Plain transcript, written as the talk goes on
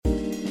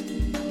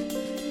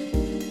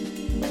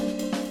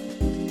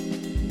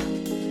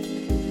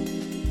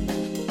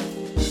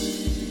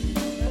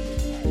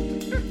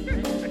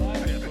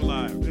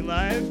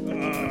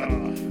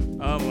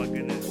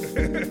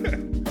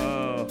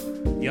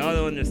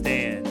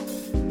understand.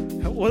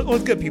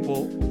 What's good,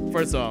 people?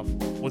 First off,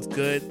 what's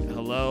good?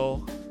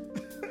 Hello.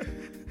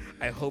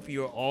 I hope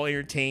you're all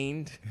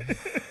entertained.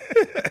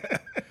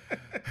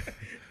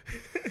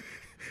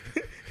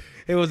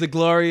 It was a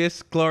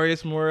glorious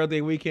Memorial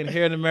Day weekend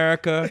here in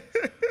America.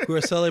 We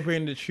were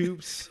celebrating the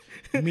troops.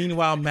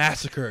 Meanwhile,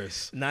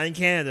 massacres. Not in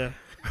Canada.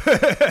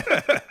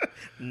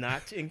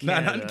 Not in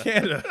Canada. Not in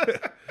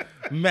Canada.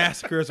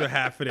 Massacres are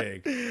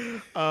happening.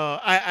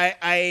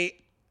 I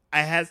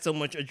had so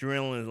much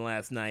adrenaline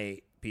last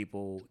night,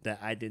 people, that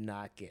I did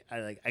not get.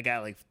 I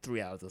got like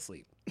 3 hours of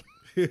sleep.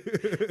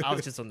 I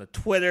was just on the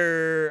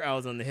Twitter. I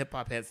was on the Hip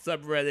Hop Head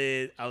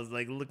subreddit. I was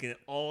like looking at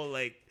all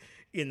like,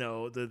 you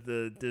know,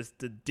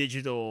 the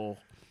digital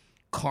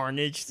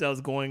carnage that was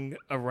going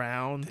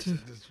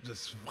around.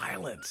 Just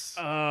violence.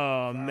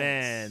 Oh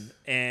man,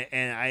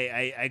 and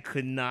I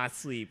could not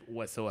sleep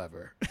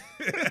whatsoever.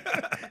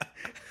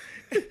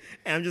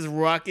 And I'm just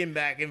rocking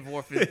back and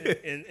forth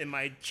in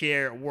my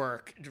chair at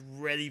work,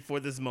 ready for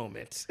this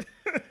moment.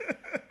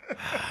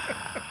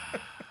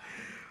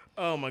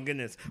 Oh my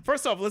goodness!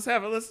 First off, let's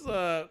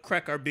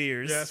crack our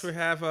beers. Yes, we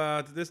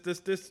have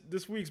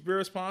this week's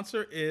beer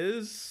sponsor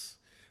is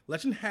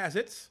Legend Has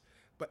It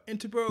by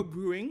Interboro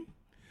Brewing,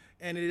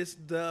 and it is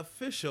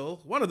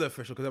one of the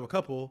official, because I have a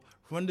couple,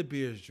 Run the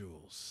Beers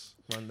Jules.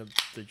 Run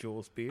the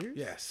Jules beers.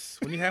 Yes,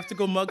 when you have to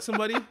go mug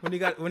somebody, when you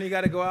got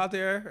to go out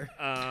there.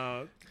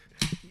 The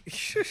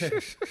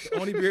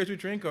only beers we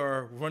drink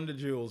are Run the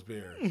Jules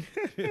beer.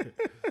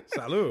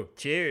 Salud.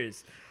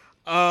 Cheers.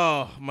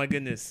 Oh my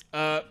goodness.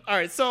 All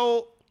right,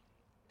 so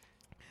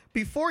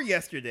before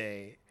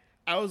yesterday,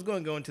 I was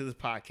going to go into this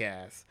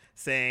podcast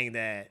saying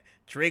that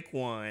Drake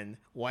won.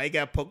 Why he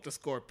got poked a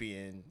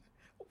scorpion?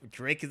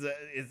 Drake is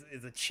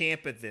a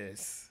champ at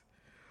this.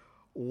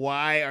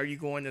 Why are you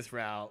going this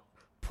route?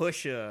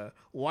 Pusha,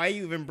 why are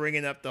you even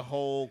bringing up the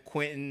whole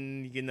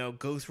Quentin,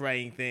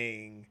 ghostwriting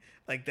thing?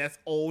 Like, that's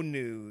old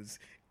news.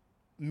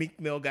 Meek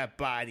Mill got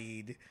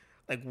bodied.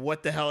 Like,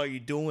 what the hell are you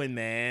doing,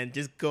 man?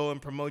 Just go and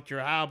promote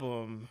your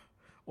album.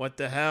 What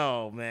the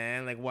hell,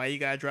 man? Like, why you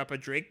gotta drop a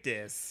Drake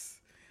diss?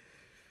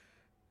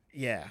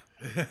 Yeah.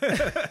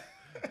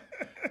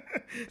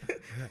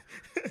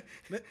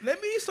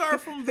 Let me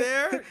start from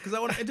there, because I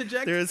want to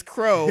interject. There's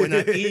crow, and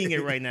I'm eating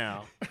it right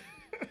now.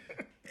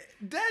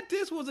 That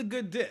diss was a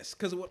good diss,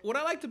 because what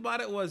I liked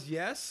about it was,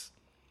 yes,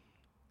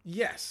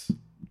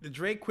 the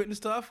Drake Quentin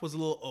stuff was a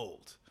little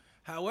old.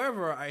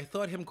 However, I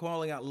thought him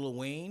calling out Lil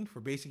Wayne for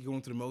basically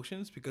going through the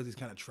motions because he's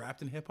kind of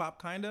trapped in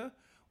hip-hop,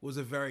 was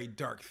a very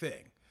dark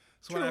thing.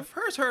 So When I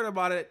first heard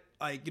about it,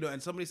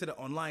 and somebody said it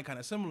online kind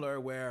of similar,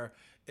 where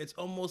it's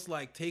almost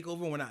like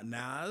Takeover when not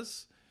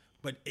Nas,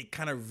 but it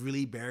kind of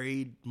really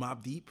buried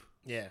Mobb Deep.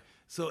 Yeah.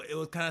 So it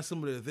was kind of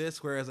similar to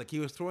this, whereas he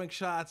was throwing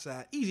shots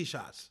at easy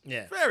shots.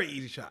 Yeah. Very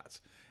easy shots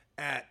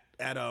at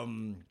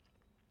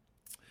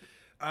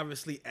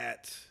obviously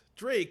at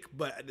Drake,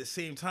 but at the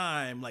same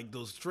time,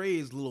 those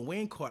strays Lil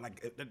Wayne caught,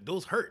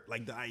 those hurt.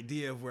 Like the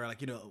idea of where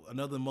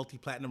another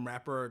multi-platinum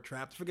rapper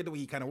trapped. Forget the way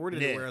he kind of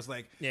worded it, where it's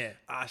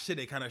shit,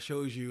 it kind of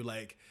shows you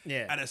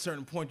at a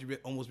certain point you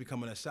almost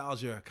become a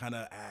nostalgia kind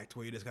of act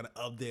where you're just kind of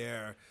up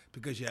there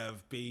because you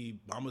have baby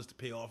mamas to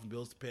pay off and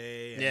bills to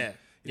pay. And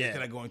you're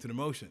kind of going through the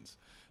motions.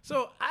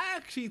 So I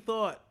actually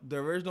thought the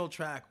original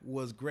track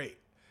was great.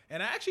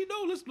 And I actually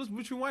know,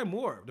 let's rewind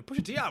more. The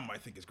Pusha T album, I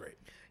think, is great.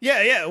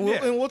 Yeah.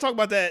 And we'll talk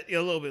about that a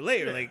little bit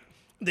later. Yeah.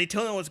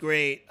 Daytona was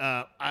great.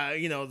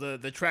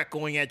 The track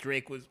going at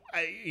Drake was,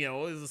 it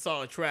was a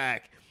solid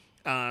track.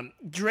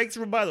 Drake's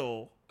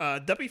rebuttal,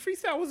 W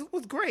Freestyle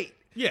was great.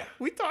 Yeah.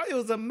 We thought it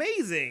was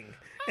amazing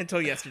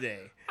until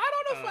yesterday. I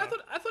don't know if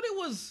I thought it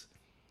was.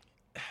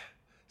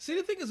 See,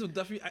 the thing is with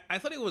Duffy, I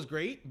thought it was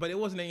great, but it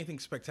wasn't anything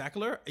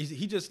spectacular.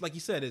 He just, like you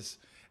said, is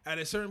at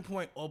a certain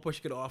point, all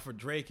Push could offer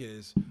Drake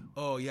is,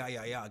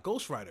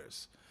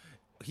 ghostwriters.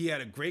 He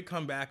had a great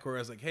comeback where I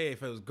was like, hey,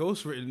 if it was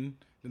ghostwritten,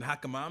 then how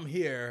come I'm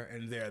here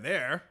and they're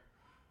there?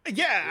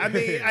 Yeah, I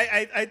mean,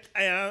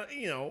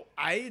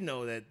 I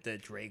know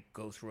that Drake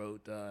ghost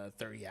wrote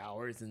 30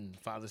 Hours and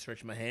Father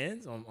Stretch My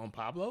Hands on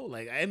Pablo.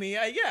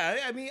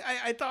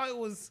 I thought it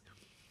was,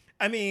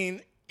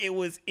 it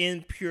was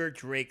in pure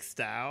Drake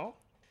style.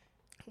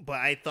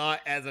 But I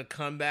thought as a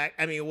comeback,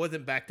 it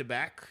wasn't back to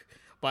back,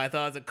 but I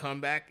thought as a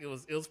comeback, it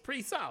was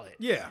pretty solid.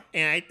 Yeah.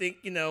 And I think,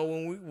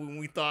 when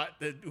we thought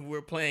that we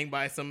were playing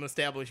by some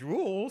established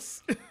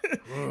rules,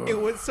 it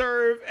would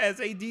serve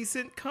as a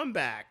decent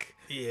comeback.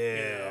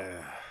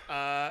 Yeah.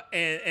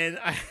 And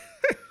I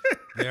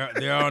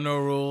there are no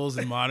rules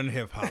in modern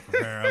hip hop,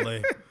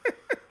 apparently.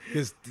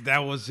 Because that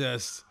was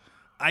just,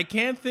 I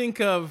can't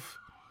think of,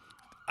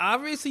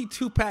 obviously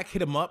Tupac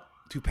hit him up.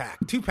 Tupac,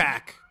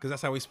 because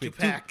that's how we speak.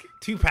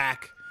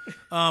 Tupac.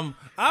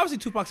 Obviously,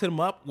 Tupac's hit him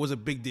up was a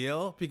big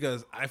deal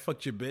because I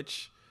fucked your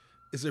bitch.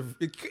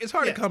 It's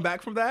hard to come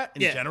back from that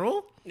in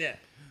general. Yeah.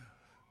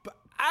 But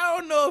I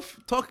don't know if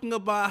talking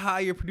about how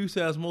your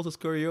producer has multiple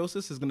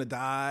sclerosis is gonna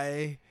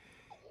die.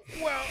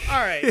 Well, all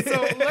right.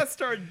 So let's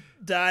start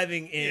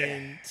diving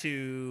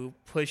into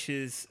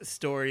Push's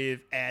story of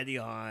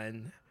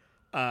Adidon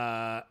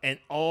and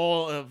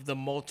all of the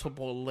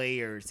multiple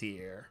layers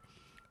here.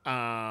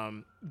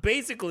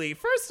 Basically,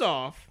 first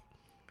off,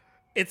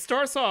 it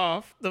starts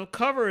off, the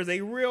cover is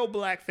a real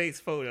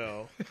blackface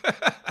photo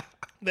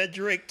that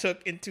Drake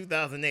took in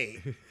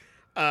 2008.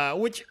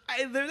 Which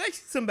there's actually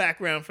some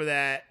background for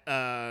that.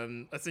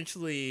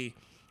 Essentially,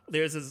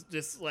 there's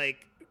this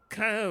like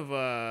kind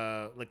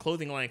of like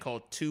clothing line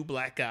called Two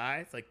Black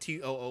Guys, like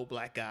TOO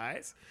Black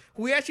Guys,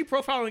 who we actually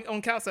profiled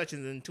on Couch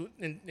Sessions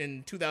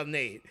in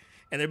 2008,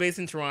 and they're based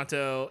in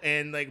Toronto.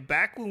 And like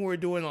back when we were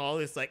doing all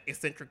this like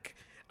eccentric,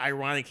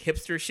 ironic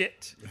hipster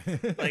shit,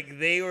 like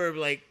they were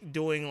like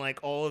doing like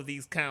all of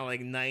these kind of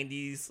like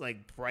 90s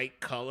like bright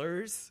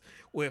colors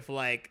with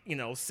like, you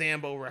know,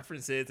 Sambo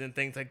references and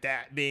things like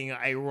that being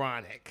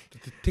ironic.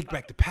 To take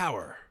back the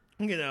power.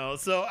 You know,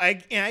 so I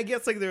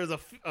guess like there was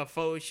a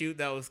photo shoot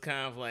that was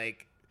kind of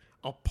like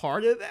a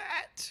part of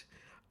that,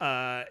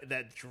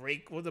 that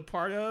Drake was a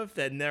part of,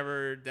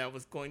 that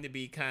was going to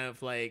be kind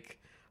of like,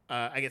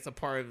 I guess a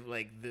part of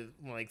like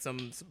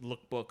some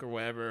lookbook or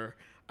whatever.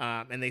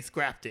 And they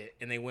scrapped it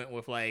and they went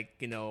with like,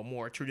 you know,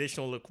 more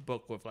traditional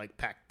lookbook with like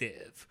Pac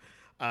Div.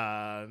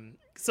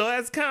 So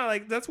that's kind of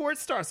like, that's where it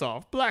starts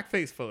off.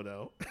 Blackface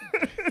photo.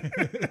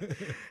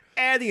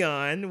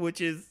 Adion,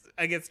 which is,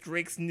 I guess,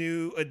 Drake's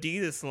new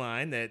Adidas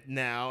line that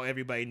now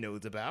everybody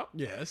knows about.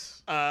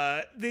 Yes.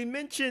 The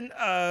mention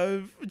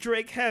of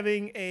Drake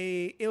having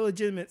a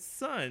illegitimate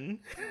son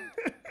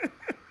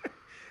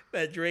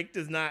that Drake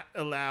does not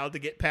allow to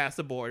get past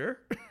the border.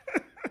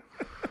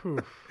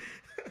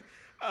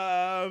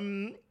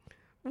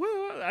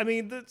 Well, I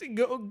mean,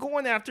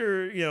 going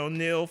after, you know,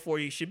 Neil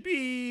 40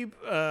 Shabib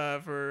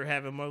for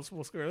having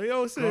multiple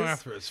sclerosis. Going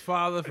after his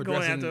father for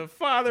going after his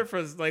father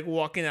for like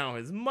walking out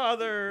his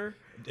mother.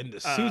 In the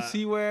suits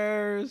he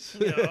wears.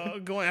 You know,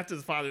 going after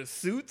his father's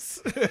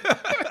suits.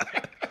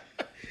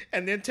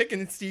 And then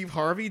taking Steve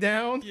Harvey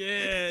down.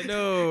 Yeah,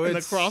 no. In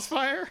the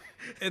crossfire.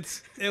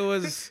 It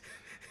was.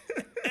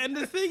 And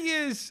the thing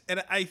is,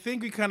 and I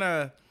think we kind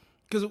of.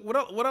 Because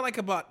what I like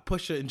about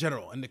Pusha in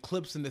general and the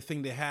clips and the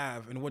thing they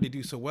have and what they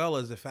do so well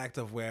is the fact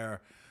of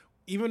where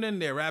even in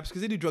their raps,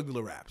 because they do drug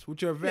dealer raps,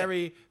 which are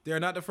they're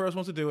not the first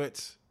ones to do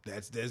it.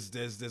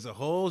 There's a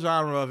whole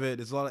genre of it.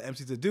 There's a lot of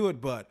MCs that do it,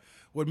 but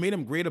what made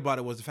them great about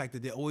it was the fact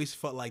that they always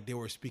felt like they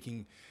were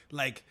speaking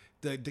like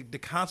the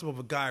concept of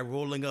a guy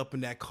rolling up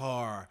in that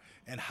car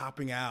and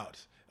hopping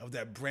out of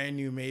that brand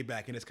new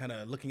Maybach and it's kind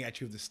of looking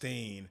at you with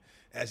disdain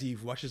as he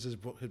rushes his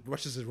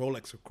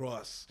Rolex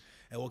across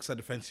and walks at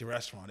the fancy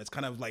restaurant. It's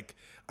kind of like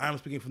I'm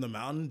speaking from the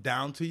mountain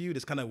down to you.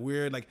 This kind of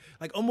weird, like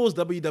almost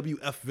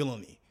WWF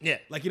villainy. Yeah.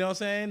 Like, you know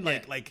what I'm saying?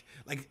 Like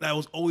that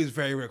was always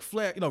very Ric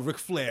Flair. You know, Ric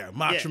Flair,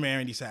 Macho Man,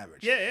 Randy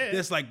Savage. Yeah.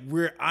 It's like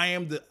where I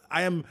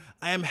am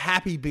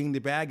happy being the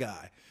bad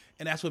guy,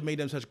 and that's what made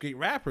them such great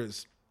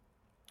rappers.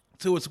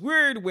 So it's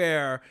weird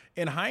where,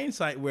 in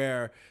hindsight,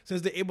 where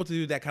since they're able to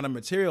do that kind of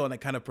material and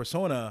that kind of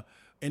persona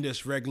in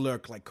just regular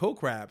like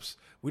coke raps,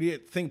 we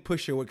didn't think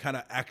Pusha would kind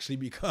of actually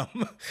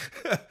become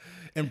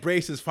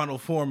embrace his final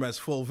form as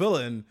full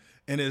villain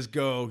and just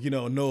go, you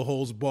know, no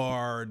holds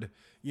barred,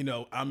 you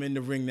know, I'm in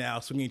the ring now,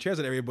 swinging chairs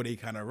at everybody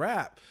kind of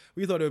rap.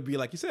 We thought it would be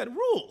like you said,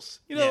 rules,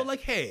 you know,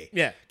 like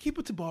hey, keep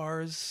it to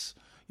bars.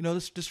 You know,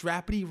 this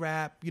rapidy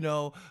rap, you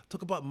know,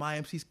 talk about my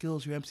MC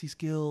skills, your MC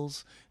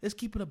skills. Let's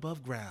keep it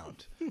above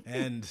ground.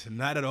 And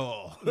not at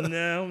all.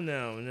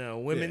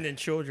 No. Women and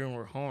children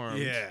were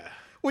harmed. Yeah.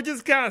 Which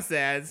is kind of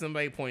sad.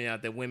 Somebody pointed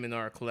out that women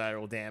are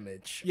collateral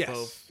damage. Yes.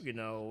 Both, you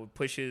know,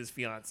 Push's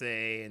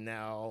fiance and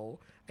now,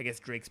 I guess,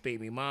 Drake's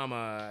baby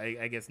mama,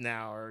 I guess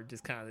now are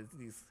just kind of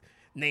these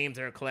names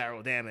that are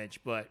collateral damage.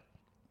 But,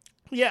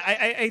 yeah,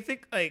 I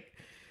think, like,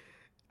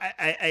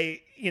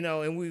 I you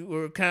know, and we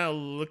were kind of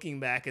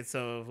looking back at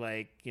some of,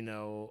 like, you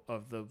know,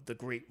 of the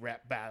great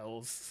rap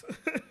battles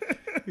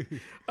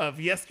of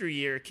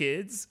yesteryear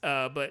kids.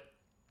 But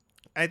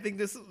I think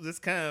this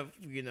kind of,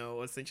 you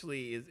know,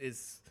 essentially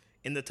is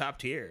in the top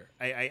tier.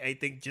 I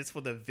think just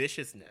for the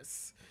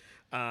viciousness.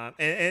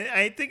 And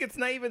I think it's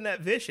not even that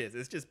vicious.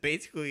 It's just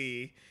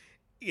basically,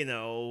 you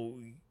know,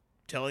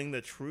 telling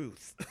the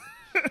truth.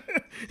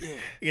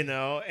 You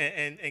know,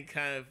 and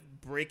kind of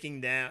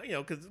breaking down, you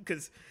know,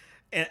 because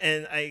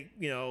and I,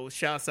 you know,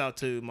 shouts out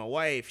to my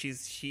wife.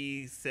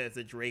 She says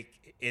that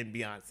Drake and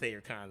Beyonce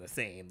are kind of the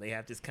same. They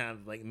have this kind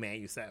of like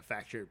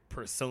manufactured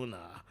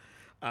persona.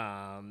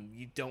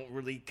 You don't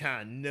really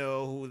kind of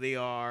know who they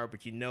are,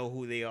 but you know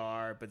who they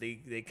are, but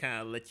they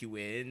kind of let you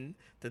in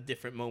to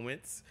different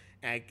moments.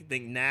 And I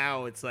think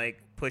now it's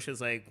like Pusha's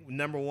like,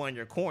 number one,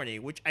 you're corny,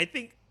 which I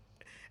think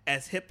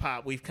as hip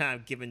hop, we've kind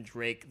of given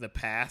Drake the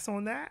pass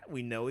on that.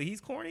 We know he's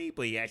corny,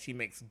 but he actually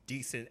makes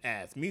decent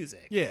ass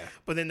music. Yeah.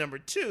 But then number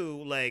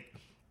two, like,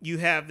 you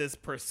have this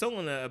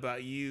persona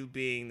about you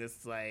being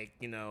this, like,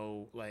 you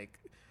know, like,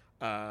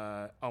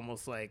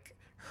 almost like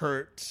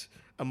hurt,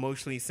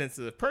 emotionally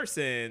sensitive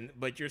person,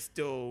 but you're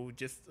still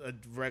just a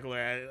regular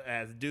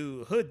ass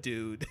dude, hood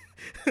dude.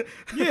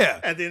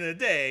 Yeah. At the end of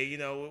the day, you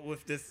know,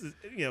 with this,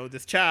 you know,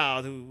 this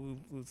child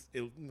who's,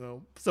 you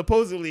know,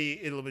 supposedly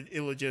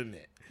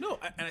illegitimate. No,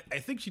 I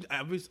think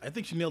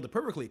she nailed it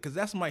perfectly, because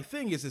that's my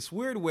thing. Is it's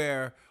weird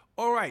where,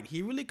 all right,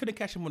 he really couldn't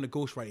catch him on the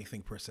ghostwriting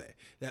thing per se.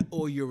 That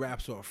your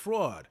raps are a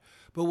fraud.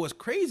 But what's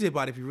crazy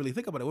about it, if you really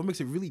think about it, what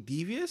makes it really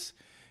devious,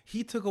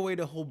 he took away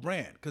the whole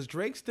brand. Because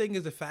Drake's thing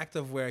is the fact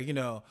of where,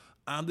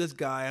 I'm this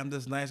guy, I'm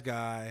this nice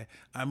guy,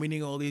 I'm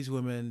meeting all these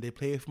women, they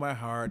play with my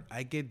heart,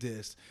 I get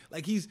this.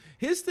 Like, his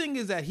thing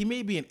is that he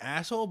may be an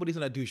asshole, but he's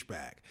not a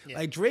douchebag. Yeah.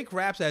 Like, Drake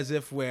raps as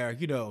if where,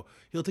 he'll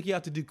take you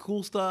out to do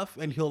cool stuff,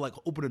 and he'll, like,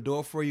 open a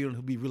door for you, and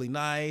he'll be really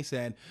nice,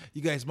 and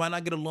you guys might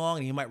not get along,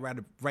 and he might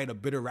write a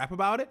bitter rap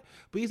about it,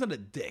 but he's not a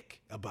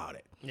dick about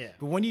it. Yeah.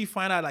 But when you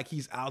find out, like,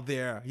 he's out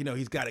there,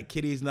 he's got a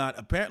kid, he's not,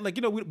 apparently,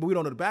 like, we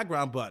don't know the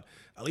background, but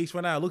at least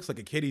right now it looks like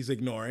a kid he's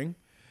ignoring.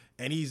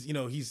 And he's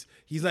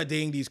not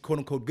dating these quote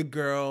unquote good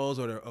girls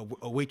or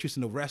a waitress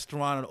in a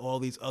restaurant and all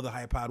these other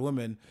high-powered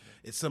women.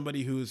 It's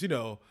somebody who's,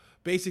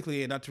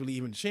 basically, and not to really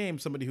even shame,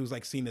 somebody who's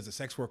like seen as a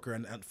sex worker,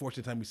 and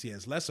unfortunately time we see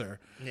as lesser.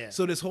 Yeah.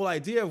 So this whole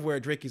idea of where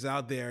Drake is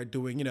out there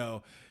doing,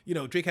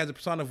 Drake has a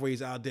persona of where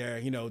he's out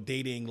there,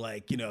 dating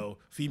like,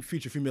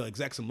 future female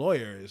execs and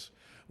lawyers,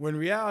 when in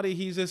reality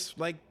he's just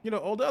like,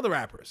 all the other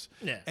rappers.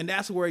 Yeah. And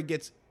that's where it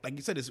gets, like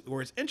you said,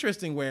 where it's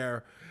interesting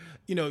where,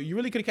 you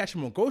really could catch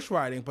him on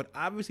ghostwriting, but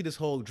obviously this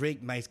whole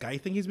Drake nice guy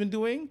thing he's been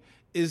doing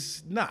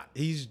is not.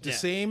 He's the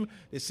same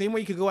way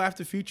you could go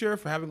after Future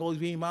for having all these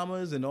baby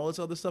mamas and all this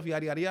other stuff,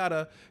 yada, yada,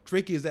 yada.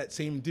 Drake is that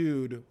same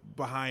dude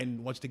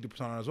behind once you take the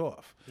personas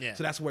off. Yeah.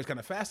 So that's where it's kind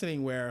of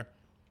fascinating where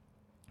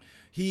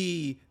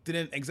he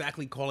didn't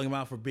exactly call him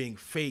out for being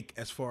fake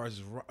as far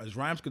as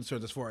rhymes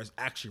concerned, as far as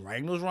actually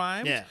writing those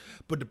rhymes. Yeah.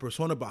 But the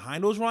persona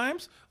behind those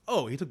rhymes,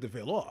 he took the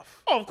veil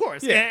off. Oh, of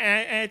course. Yeah.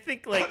 And I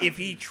think, like, if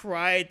he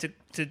tried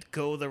to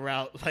go the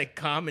route like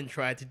Common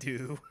tried to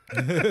do.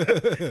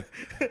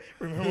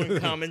 Remember when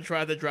Common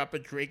tried to drop a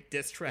Drake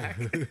diss track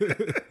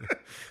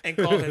and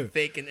call him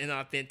fake and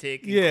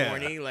inauthentic and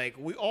corny? Like,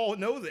 we all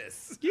know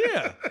this.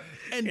 Yeah.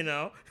 And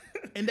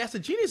and that's the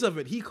genius of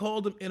it. He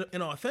called him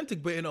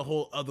inauthentic, but in a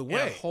whole other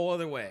way. In a whole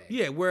other way.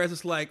 Yeah, whereas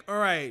it's like, all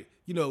right,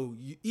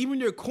 even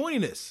your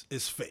corniness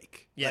is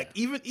fake. Yeah. Like,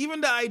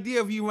 even the idea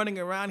of you running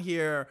around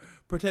here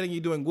pretending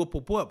you're doing whoop,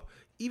 whoop, whoop,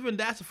 even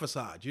that's a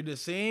facade. You're the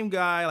same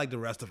guy like the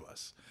rest of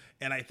us.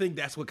 And I think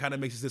that's what kind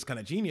of makes this kind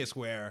of genius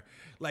where,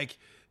 like,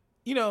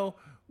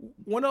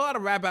 when a lot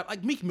of rap,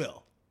 like Meek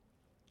Mill.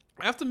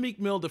 After Meek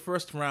Mill, the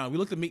first round, we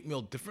looked at Meek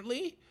Mill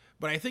differently.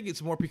 But I think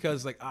it's more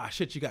because, like,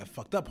 shit, you got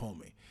fucked up,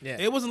 homie. Yeah.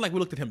 It wasn't like we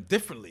looked at him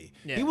differently.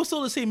 Yeah. He was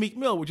still the same Meek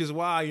Mill, which is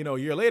why, a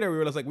year later, we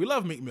were just like, we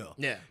love Meek Mill.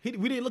 Yeah. We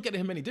didn't look at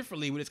him any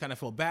differently. We just kind of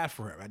felt bad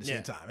for him at the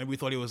same time. And we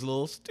thought he was a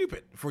little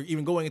stupid for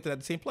even going into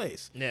that same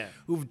place. Yeah.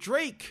 With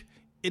Drake,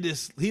 he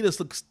just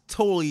looks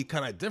totally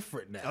kind of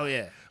different now. Oh,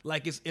 yeah.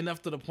 Like, it's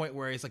enough to the point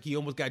where it's like he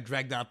almost got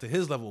dragged down to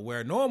his level,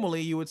 where normally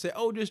you would say,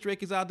 this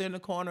Drake is out there in the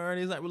corner and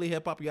he's not really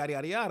hip-hop, yada,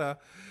 yada, yada.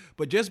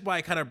 But just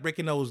by kind of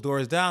breaking those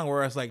doors down,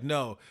 where it's like,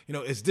 no,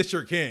 is this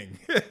your king?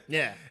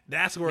 Yeah.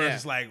 That's where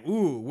it's like,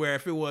 ooh, where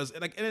if it was,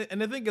 like,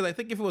 and the thing is, I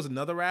think if it was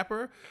another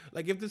rapper,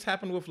 like if this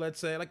happened with, let's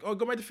say, like, go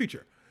back to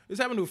Future. This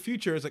happened with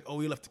Future. It's like,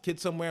 he left the kid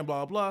somewhere and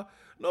blah, blah, blah.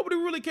 Nobody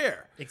would really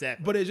care.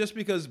 Exactly. But it's just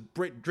because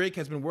Drake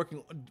has been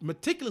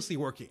meticulously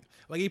working.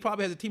 Like, he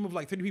probably has a team of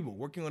like 30 people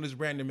working on his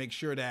brand to make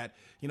sure that,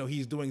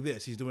 he's doing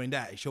this, he's doing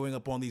that, he's showing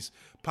up on these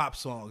pop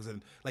songs,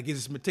 and like he's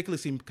just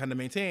meticulously kind of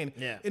maintained.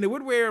 Yeah. In a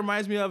weird way, it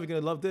reminds me of, you're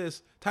going to love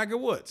this, Tiger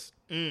Woods.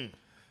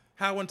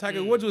 How when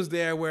Tiger Woods was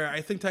there, where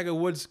I think Tiger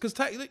Woods, because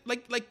the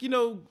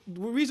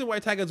reason why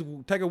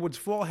Tiger Woods'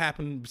 fall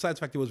happened, besides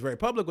the fact it was very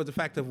public, was the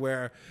fact of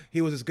where he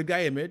was this good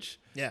guy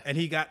image, and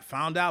he got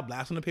found out,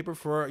 blasted on the paper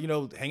for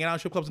hanging out in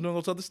strip clubs and doing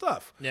all this other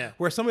stuff. Yeah,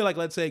 where somebody like,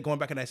 let's say, going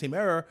back in that same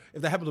era,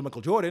 if that happened to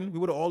Michael Jordan, we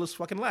would have all just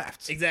fucking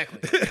laughed. Exactly.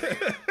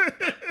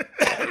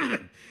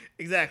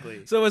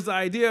 Exactly. So it's the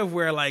idea of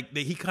where like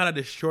he kind of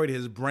destroyed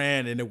his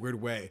brand in a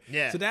weird way.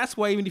 Yeah. So that's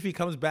why even if he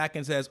comes back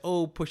and says,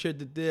 Pusha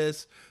did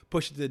this,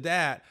 Pusha did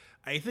that,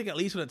 I think at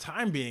least for the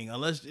time being,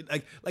 unless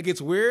like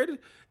it's weird,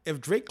 if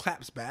Drake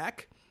claps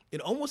back,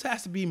 it almost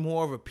has to be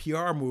more of a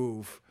PR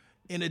move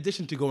in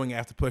addition to going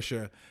after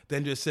Pusha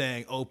than just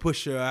saying,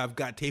 Pusha, I've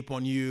got tape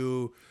on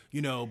you,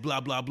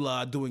 blah, blah,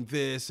 blah, doing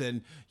this,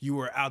 and you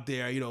were out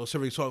there,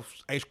 serving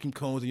soft ice cream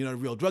cones and you're not a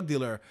real drug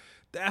dealer.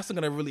 That's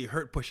not going to really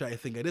hurt Pusha, I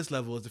think, at this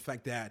level, is the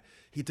fact that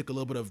he took a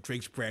little bit of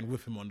Drake's brand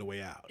with him on the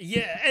way out.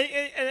 Yeah,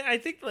 and I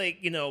think,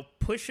 like,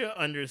 Pusha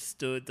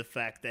understood the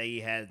fact that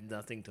he had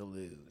nothing to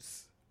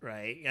lose,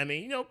 right? I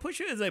mean,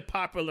 Pusha is a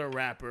popular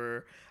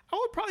rapper. I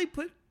would probably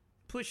put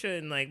Pusha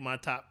in, like, my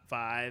top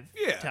 5,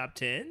 top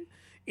 10.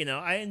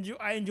 I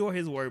enjoy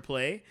his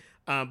wordplay,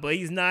 but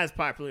he's not as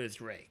popular as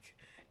Drake.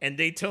 And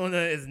Daytona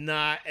is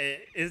not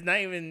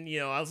even,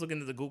 I was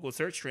looking at the Google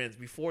search trends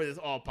before this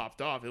all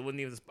popped off. It wasn't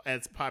even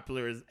as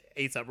popular as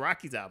A$AP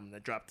Rocky's album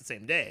that dropped the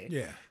same day.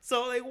 Yeah.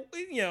 So,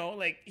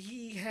 like,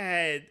 he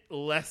had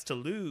less to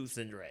lose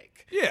than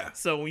Drake. Yeah.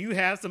 So when you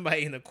have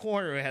somebody in the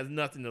corner who has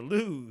nothing to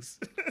lose.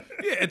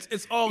 Yeah,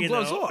 it's all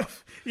gloves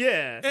off.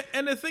 Yeah.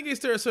 And the thing is,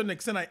 to a certain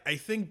extent, I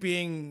think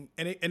being,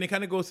 and it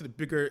kind of goes to the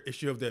bigger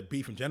issue of the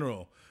beef in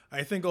general,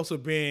 I think also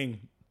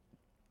being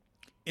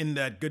in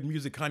that Good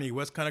Music Kanye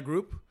West kind of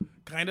group,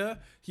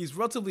 he's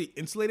relatively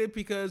insulated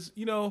because,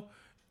 you know,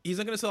 he's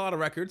not going to sell a lot of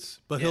records,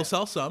 but he'll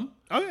sell some.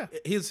 Oh, yeah.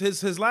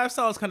 His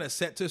lifestyle is kind of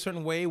set to a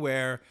certain way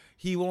where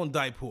he won't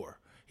die poor.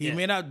 He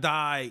may not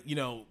die, you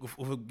know,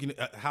 with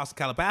a house in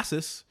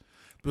Calabasas,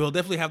 but he'll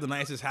definitely have the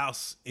nicest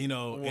house, you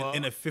know,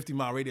 in a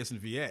 50-mile radius in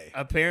VA.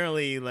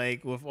 Apparently,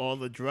 like, with all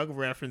the drug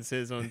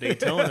references on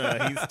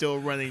Daytona, he's still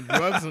running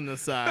drugs on the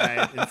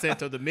side in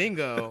Santo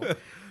Domingo.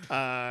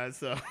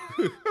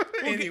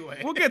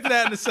 Anyway. We'll get to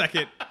that in a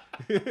second.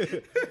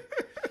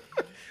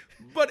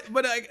 But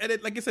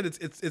like I said,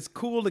 it's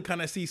cool to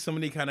kind of see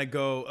somebody kind of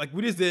go, like,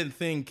 we just didn't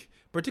think,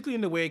 particularly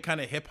in the way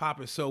kind of hip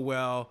hop is so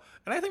well,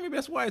 and I think maybe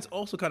that's why it's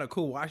also kind of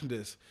cool watching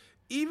this.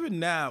 Even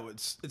now,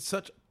 it's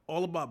such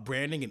all about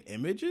branding and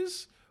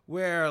images,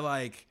 where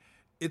like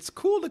it's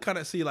cool to kind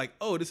of see like,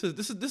 oh, this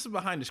is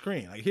behind the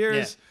screen. Like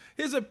here's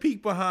a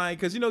peek behind,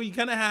 because you know you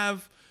kind of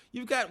have.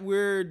 You've got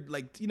weird,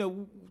 like, you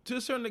know, to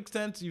a certain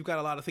extent, you've got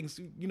a lot of things,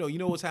 you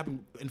know what's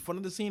happening in front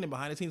of the scene and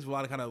behind the scenes, a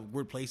lot of kind of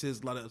weird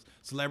places, a lot of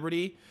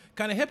celebrity.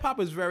 Kind of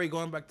hip-hop is very,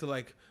 going back to,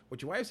 like,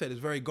 what your wife said, is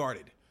very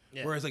guarded.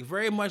 Yeah. Whereas, like,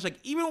 very much, like,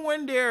 even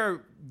when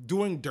they're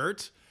doing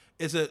dirt,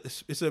 it's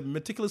a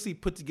meticulously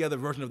put-together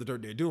version of the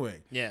dirt they're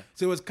doing. Yeah.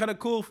 So it was kind of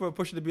cool for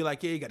Pusha to be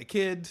like, yeah, you got a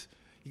kid,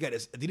 you got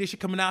this Adidas shit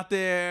coming out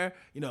there,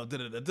 you know, all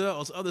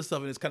this other stuff,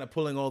 and it's kind of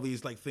pulling all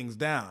these like things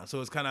down. So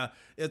it's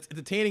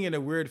entertaining in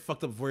a weird,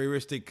 fucked up,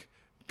 voyeuristic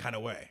kind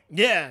of way.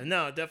 Yeah,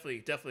 no,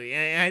 definitely,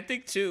 and I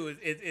think too,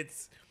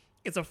 it's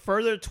a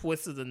further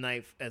twist of the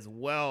knife as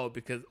well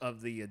because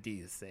of the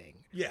Adidas thing.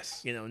 Yes,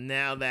 you know,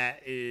 now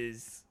that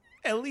is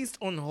at least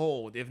on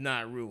hold, if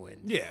not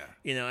ruined. Yeah,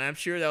 you know, I'm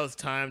sure that was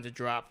time to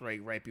drop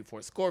right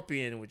before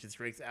Scorpion, which is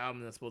Drake's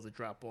album that's supposed to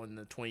drop on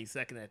the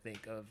 22nd, I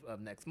think, of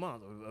next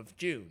month, of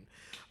June.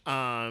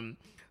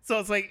 So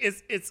it's like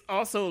it's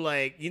also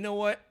like, you know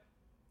what?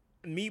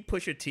 Me,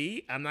 Pusha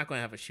T, I'm not gonna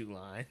have a shoe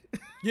line.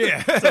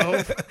 Yeah.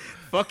 So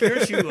fuck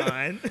your shoe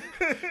line.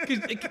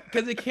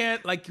 Because it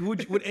can't, like,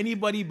 would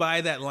anybody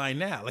buy that line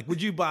now? Like,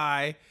 would you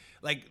buy,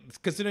 like,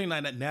 considering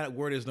that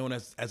word is known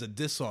as a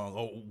diss song,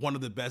 or one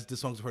of the best diss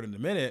songs I've heard in a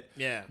minute,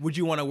 yeah, would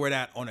you want to wear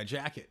that on a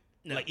jacket?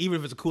 No. Like, even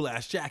if it's a cool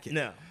ass jacket?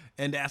 No.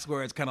 And that's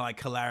where it's kind of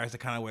like hilarious, the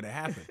kind of way that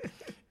happened.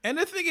 And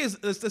the thing is,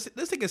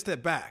 let's take a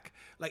step back.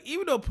 Like,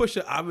 even though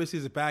Pusha obviously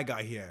is a bad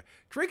guy here,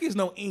 Drake is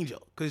no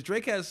angel, because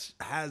Drake has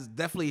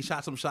definitely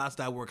shot some shots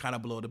that were kind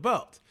of below the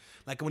belt.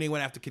 Like when he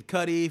went after Kid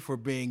Cudi for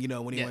being, you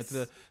know, when he went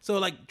to so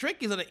like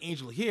Drake is not an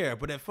angel here,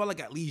 but it felt like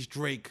at least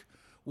Drake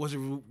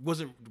wasn't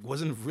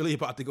really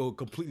about to go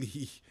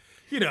completely,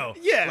 you know,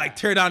 like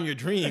tear down your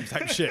dreams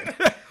type shit.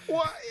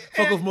 Well,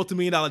 fuck with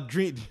multi-million-dollar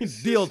dream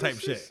deal type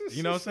shit.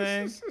 You know what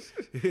I'm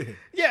saying?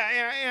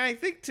 Yeah, and I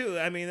think too.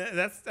 I mean,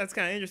 that's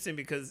kind of interesting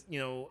because, you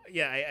know,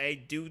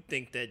 I do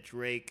think that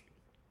Drake,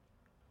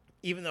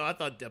 even though I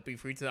thought Duppy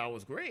Freestyle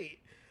was great,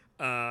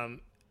 I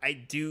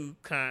do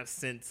kind of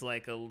sense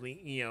like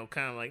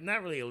kind of like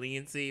not really a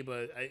leniency,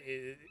 but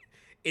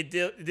it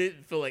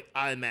did feel like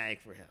automatic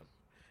for him.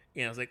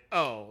 You know, it's like,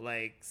 oh,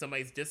 like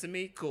somebody's dissing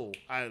me, cool.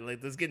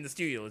 Let's get in the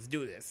studio, let's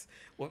do this.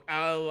 Well,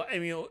 I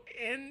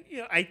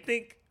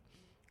think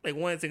like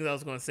one of the things I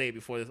was going to say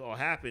before this all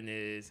happened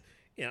is,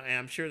 you know, and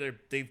I'm sure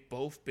they've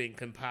both been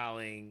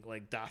compiling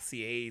like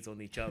dossiers on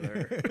each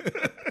other.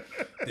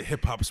 The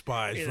hip hop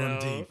spies run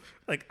deep,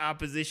 like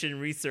opposition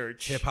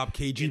research, hip hop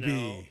KGB. You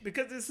know,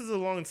 because this is a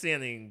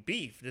long-standing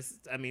beef. This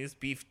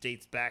beef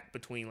dates back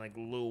between like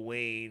Lil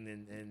Wayne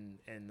and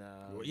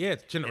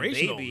it's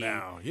generational Baby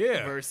now.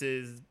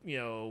 Versus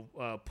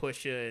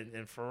Pusha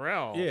and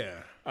Pharrell.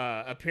 Yeah.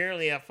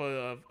 Apparently, of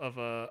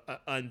a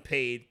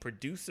unpaid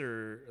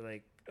producer,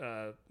 like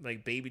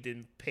Baby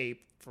didn't pay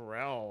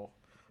Pharrell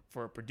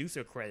for a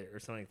producer credit or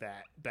something like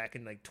that back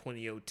in like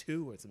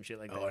 2002 or some shit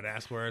like that. Oh, and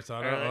that's where it's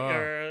on.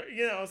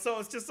 So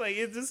it's just like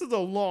this is a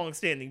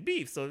long-standing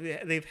beef. So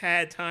they've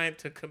had time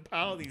to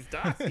compile these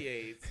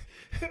dossiers.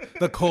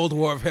 The Cold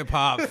War of hip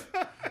hop.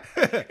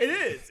 It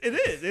is.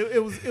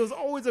 It was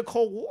always a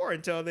Cold War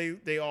until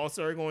they all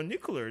started going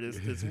nuclear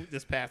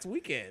this past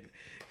weekend.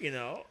 You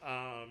know,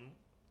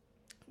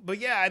 but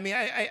yeah, I mean,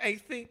 I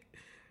think.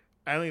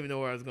 I don't even know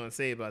what I was going to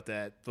say about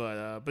that,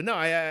 but no,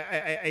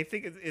 I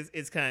think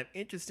it's kind of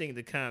interesting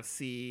to kind of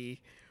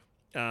see,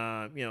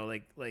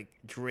 like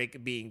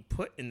Drake being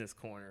put in this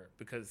corner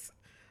because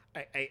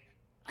I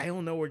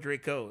don't know where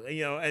Drake goes.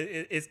 You know,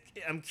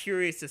 I'm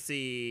curious to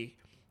see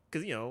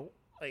because you know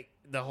like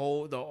the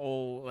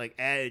whole like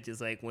adage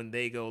is like when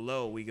they go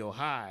low, we go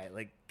high.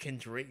 Like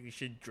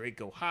should Drake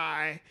go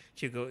high?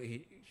 Should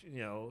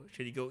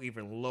he go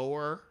even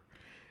lower?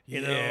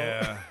 You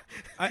know?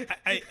 But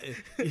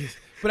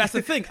that's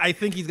the thing. I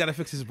think he's got to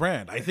fix his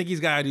brand. I think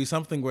he's got to do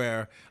something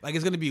where, like,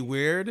 it's going to be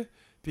weird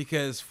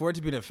because for it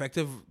to be an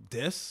effective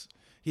diss,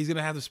 he's going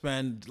to have to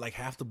spend like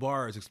half the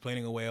bars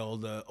explaining away all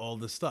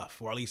the stuff,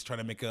 or at least trying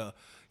to make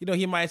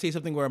he might say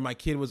something where my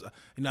kid was,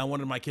 I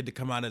wanted my kid to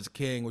come out as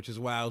king, which is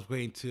why I was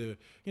waiting to,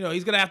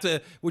 he's going to have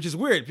to, which is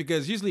weird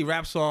because usually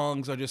rap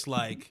songs are just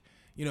like,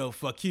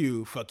 fuck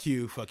you, fuck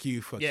you, fuck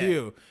you, fuck Yeah.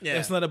 you. Yeah.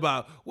 It's not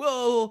about,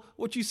 well,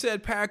 what you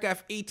said,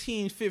 paragraph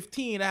 18,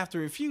 15, I have to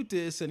refute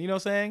this, and you know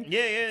what I'm saying?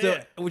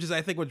 Yeah. Which is,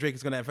 I think, what Drake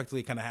is going to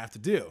effectively kind of have to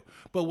do.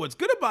 But what's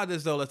good about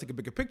this, though, let's take a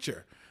bigger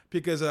picture.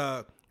 Because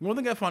one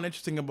thing I found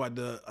interesting about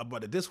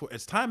the disc,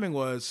 its timing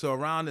was, so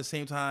around the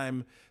same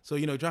time, so,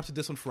 he drops a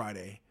disc on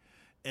Friday.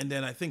 And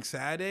then I think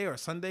Saturday or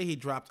Sunday, he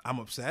dropped I'm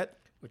Upset.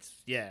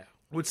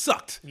 Which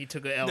sucked. You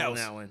took an L on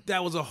that one.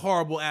 That was a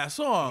horrible ass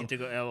song. You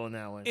took an L on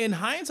that one. In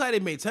hindsight,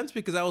 it made sense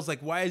because I was like,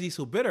 why is he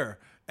so bitter?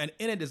 And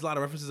in it, there's a lot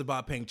of references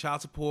about paying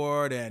child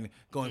support and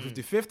going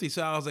 50-50.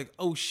 So I was like,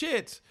 oh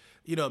shit,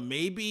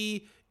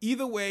 maybe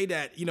either way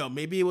that,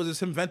 maybe it was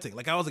just him venting.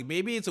 Like I was like,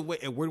 maybe it's a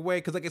weird way.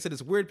 Cause like I said,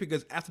 it's weird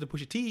because after the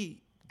Pusha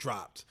T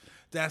dropped,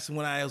 that's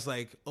when I was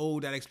like, oh,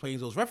 that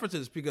explains those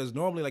references because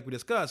normally, like we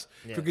discussed,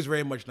 Drake is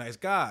very much nice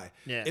guy.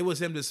 Yeah. It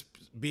was him just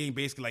being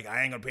basically like,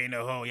 I ain't gonna pay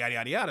no hoe, yada,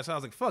 yada, yada. So I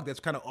was like, fuck, that's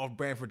kind of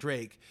off-brand for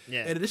Drake.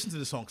 Yeah. In addition to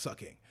the song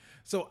sucking.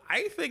 So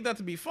I think that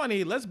to be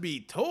funny, let's be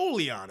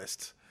totally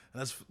honest.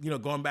 Let's,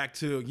 going back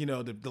to,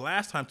 the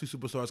last time two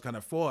superstars kind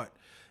of fought,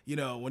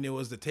 when it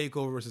was the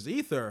Takeover versus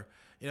Ether,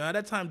 at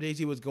that time,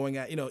 Jay-Z was going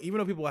at, even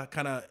though people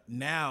kind of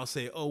now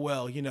say, oh,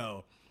 well,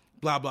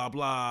 blah, blah,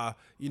 blah,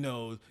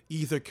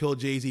 Ether killed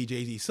Jay-Z,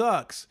 Jay-Z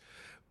sucks.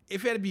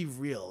 If you had to be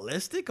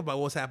realistic about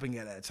what's happening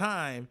at that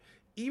time,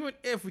 even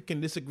if we can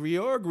disagree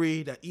or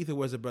agree that Ether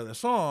was a better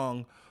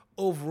song,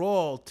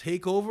 overall,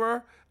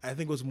 Takeover, I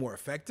think was more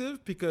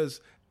effective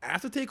because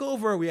after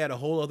Takeover, we had a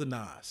whole other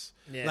Nas.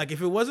 Yeah. Like,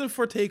 if it wasn't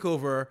for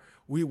Takeover,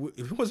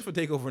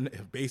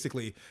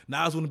 basically,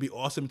 Nas wouldn't be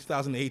awesome in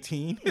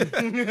 2018,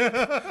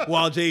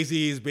 while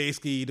Jay-Z is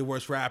basically the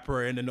worst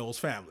rapper in the Knowles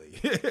family.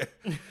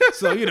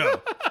 So,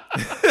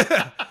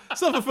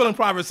 self-fulfilling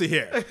prophecy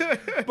here.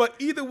 But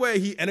either way,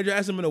 he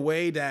energized him in a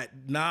way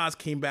that Nas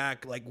came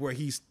back like where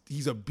he's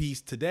a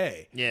beast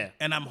today. Yeah.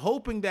 And I'm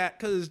hoping that,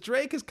 because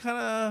Drake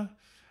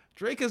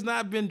has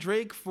not been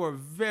Drake for a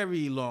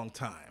very long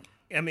time.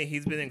 I mean,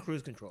 he's been in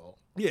cruise control.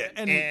 Yeah,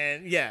 and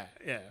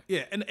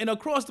and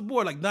across the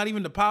board, like not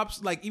even the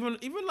pops, like even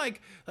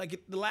like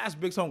the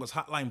last big song was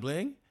Hotline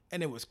Bling,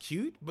 and it was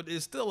cute, but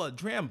it's still a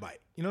dram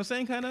bite. You know what I'm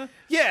saying, kind of?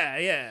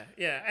 Yeah.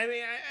 I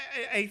mean,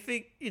 I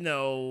think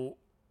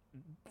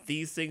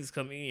these things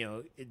come.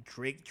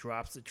 Drake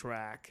drops a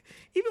track.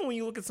 Even when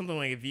you look at something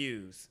like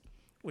Views,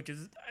 which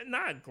is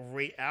not a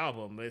great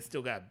album, but it's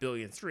still got 1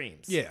 billion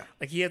streams. Yeah,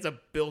 like he has a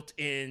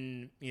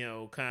built-in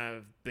kind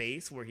of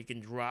base where he can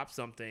drop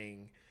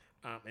something.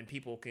 And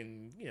people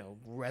can,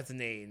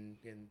 resonate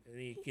and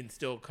he can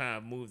still kind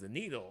of move the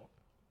needle.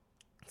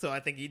 So I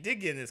think he did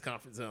get in his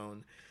comfort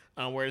zone.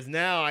 Whereas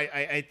now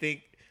I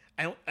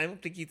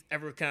don't think he's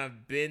ever kind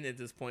of been at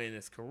this point in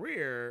his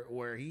career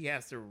where he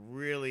has to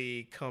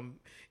really come,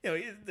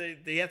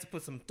 they have to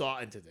put some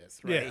thought into this,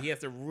 right? Yeah. He has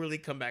to really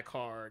come back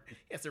hard.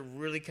 He has to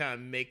really kind of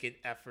make an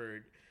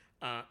effort.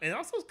 And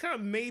also kind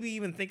of maybe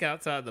even think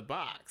outside the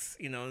box,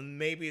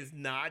 maybe it's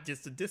not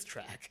just a diss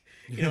track.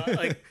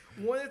 Like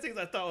one of the things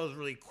I thought was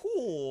really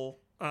cool,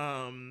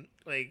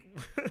 like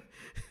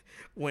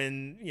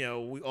when, we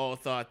all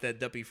thought that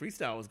Duppy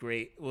Freestyle was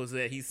great, was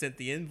that he sent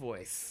the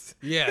invoice.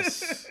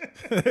 Yes.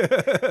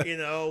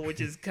 Which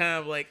is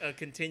kind of like a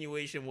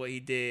continuation of what he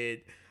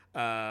did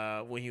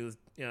when he was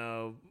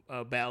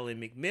battling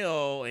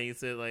McMill, and he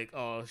said like,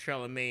 oh,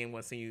 Charlemagne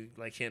wants to send you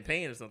like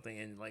champagne or something,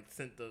 and like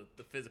sent the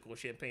physical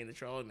champagne to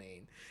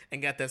Charlemagne,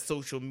 and got that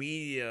social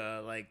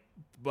media like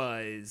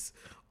buzz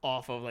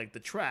off of like the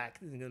track,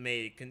 and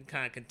made it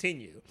kind of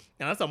continue.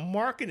 Now that's a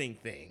marketing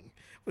thing,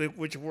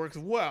 which works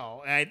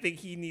well, and I think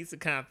he needs to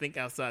kind of think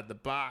outside the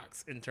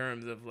box in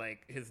terms of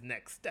like his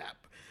next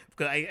step.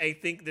 Because I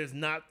think there's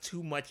not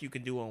too much you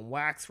can do on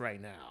Wax right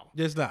now.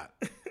 There's not.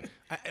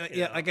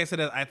 Like I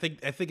said, I think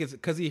it's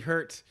because he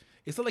hurt.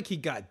 It's not like he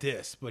got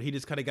dissed, but he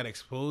just kind of got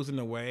exposed in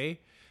a way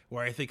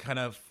where I think kind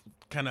of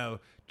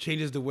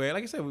changes the way,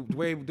 like I said,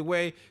 the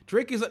way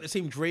Drake is not the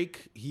same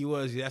Drake he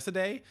was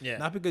yesterday. Yeah.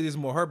 Not because he's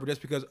more hurt, but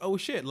just because, oh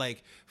shit,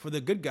 like for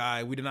the good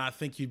guy, we did not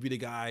think you'd be the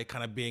guy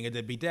kind of being a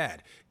deadbeat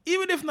dad.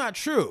 Even if not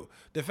true,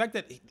 the fact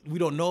that we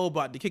don't know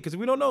about the kid, because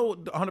we don't know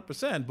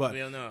 100%, but we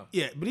don't know.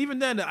 Yeah, but even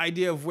then, the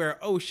idea of where,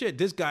 oh shit,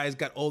 this guy's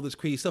got all this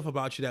crazy stuff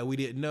about you that we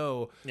didn't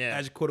know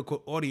as a quote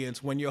unquote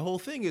audience, when your whole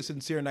thing is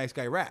sincere, nice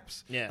guy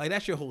raps. Yeah. Like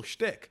that's your whole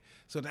shtick.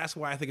 So that's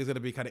why I think it's going to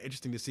be kind of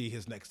interesting to see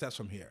his next steps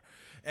from here.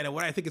 And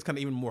what I think is kind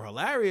of even more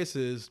hilarious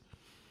is,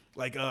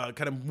 like,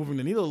 kind of moving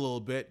the needle a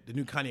little bit, the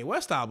new Kanye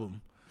West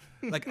album.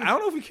 Like, I don't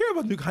know if we care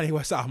about the new Kanye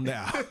West album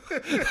now.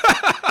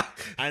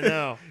 I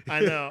know.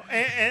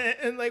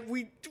 And like,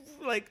 we,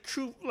 like,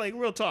 true, like,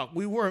 real talk,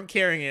 we weren't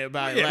carrying it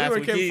about it last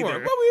week either.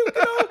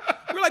 Well,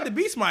 we're like, the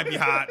beats might be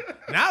hot.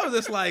 Now it's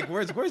just like,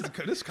 where's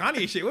this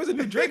Kanye shit? Where's the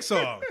new Drake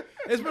song?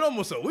 It's been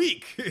almost a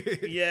week.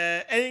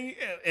 Yeah, and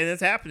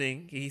it's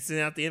happening. He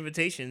sent out the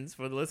invitations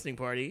for the listening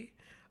party.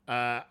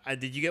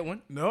 Did you get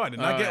one? No, I did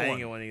not get one. I didn't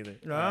get one either.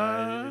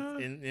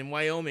 It's in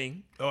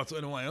Wyoming. Oh, it's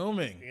in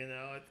Wyoming. You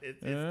know, it's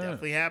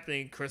definitely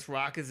happening. Chris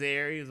Rock is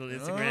there. He's on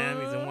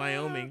Instagram. He's in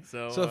Wyoming.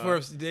 So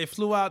first they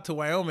flew out to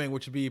Wyoming,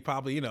 which would be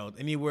probably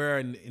anywhere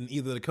in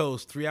either the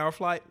coast, 3-hour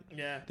flight.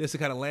 Yeah, just to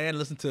kind of land,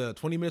 listen to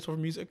 20 minutes worth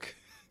of music,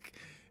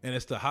 and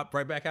it's to hop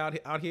right back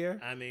out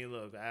here. I mean,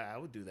 look, I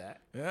would do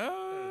that.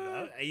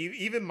 Yeah,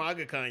 even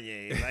MAGA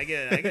Kanye. If I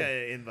get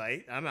an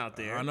invite, I'm out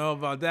there. I don't know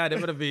about that.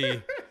 There'd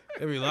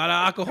be a lot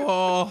of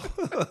alcohol,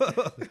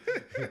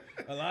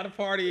 a lot of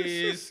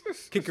parties.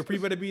 Kid Capri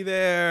better be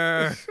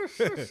there.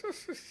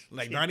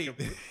 Like 90. You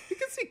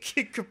can see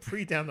Kid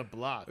Capri down the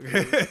block.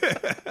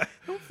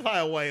 Don't fly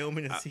to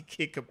Wyoming and see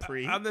Kid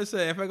Capri. I'm just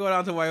saying, if I go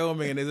down to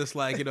Wyoming and there's just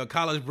like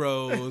college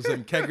bros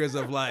and keggers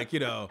of like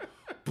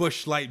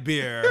Busch Light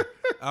beer,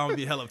 I'm gonna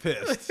be hella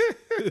pissed.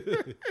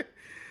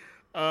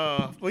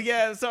 But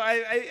yeah, so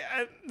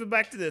I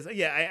back to this.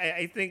 Yeah,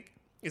 I think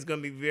it's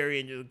gonna be very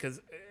interesting because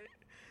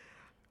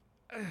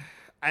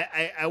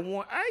I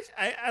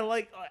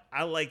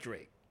like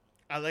Drake.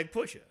 I like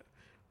Pusha.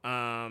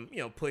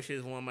 Pusha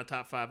is one of my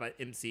top 5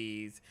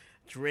 MCs.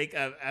 Drake,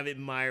 I've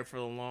admired for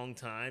a long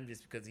time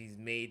just because he's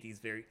made these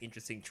very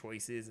interesting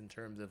choices in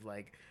terms of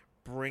like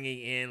bringing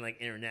in like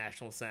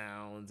international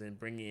sounds and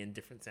bringing in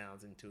different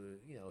sounds into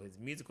his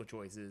musical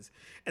choices,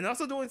 and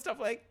also doing stuff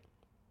like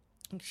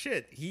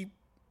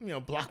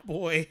Block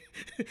Boy,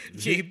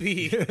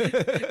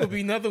 JB would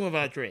be nothing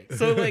without Drake.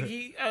 So like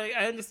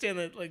I understand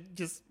that like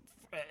just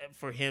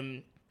for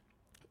him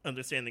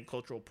understanding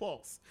cultural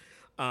pulse.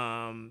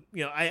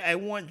 I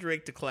want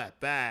Drake to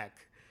clap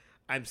back.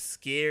 I'm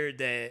scared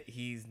that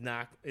is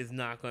not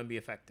going to be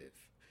effective.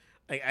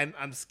 Like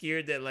I'm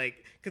scared that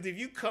because if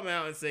you come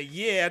out and say,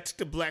 yeah, I took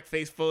the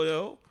blackface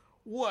photo,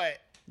 what?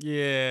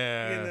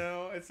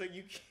 Yeah. It's like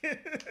you can't.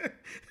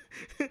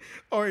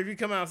 Or if you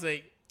come out and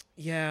say,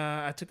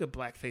 yeah, I took a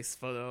blackface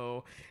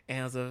photo and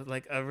it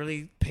was a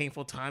really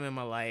painful time in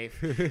my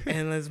life.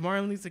 And as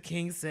Martin Luther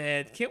King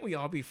said, can't we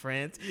all be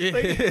friends? Yeah.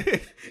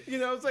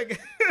 It's like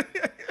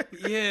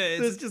yeah,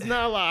 there's just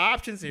not a lot of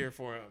options here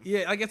for him.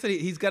 Yeah, like I said,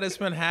 he's got to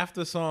spend half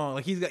the song.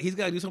 Like he's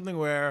got to do something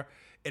where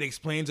it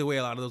explains away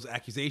a lot of those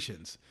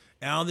accusations.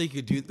 And I don't think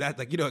you could do that.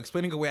 Like,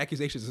 explaining away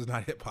accusations is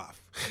not hip hop.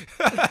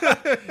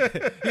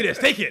 You just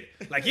take it.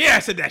 Like, yeah, I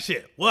said that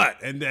shit. What?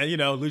 And then,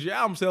 lose your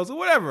album sales or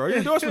whatever, or your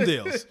endorsement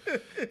deals.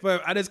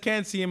 But I just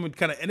can't see him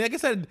kind of, and like I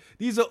said,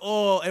 these are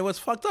all, and what's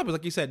fucked up is,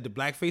 like you said, the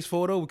blackface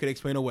photo, we could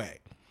explain away.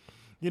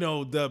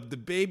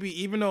 The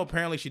baby, even though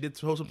apparently she did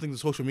post something to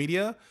social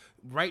media,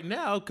 right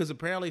now, because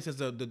apparently since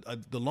the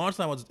launch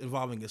line was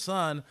involving his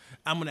son,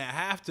 I'm going to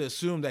have to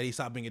assume that he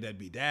stopped being a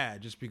deadbeat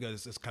dad just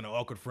because it's kind of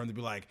awkward for him to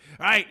be like,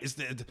 all right,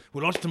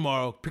 we'll launch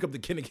tomorrow, pick up the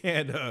kid in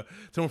Canada,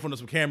 throw in front of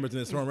some cameras, and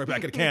then throw him right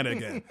back into Canada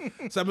again.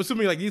 So I'm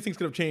assuming these things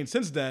could have changed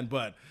since then,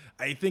 but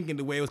I think in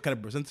the way it was kind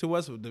of presented to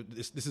us,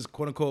 this is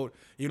quote unquote,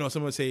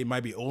 some would say it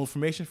might be old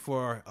information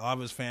for a lot of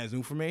his fans, new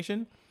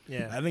information.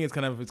 Yeah, I think it's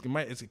kind of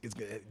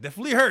it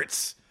definitely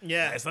hurts.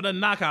 Yeah, it's not a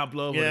knockout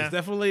blow, but it's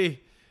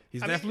definitely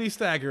definitely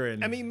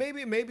staggering. I mean,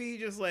 maybe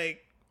just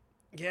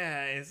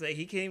it's like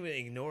he can't even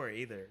ignore it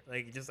either.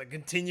 Like just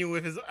continue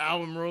with his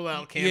album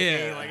rollout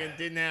campaign, like it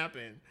didn't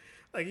happen.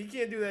 Like he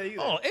can't do that either.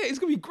 Oh, it's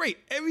gonna be great.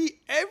 Every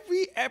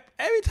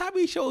time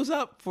he shows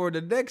up for the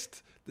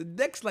next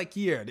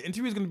year, the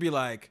interview is gonna be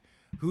like,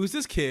 who's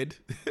this kid?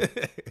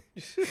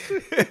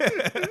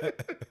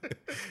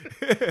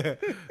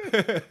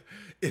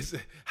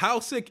 How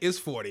sick is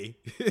 40?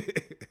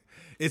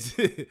 It's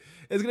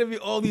gonna be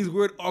all these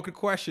weird, awkward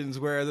questions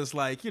where it's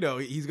like,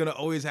 he's gonna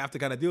always have to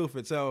kind of deal with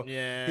it. So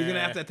he's gonna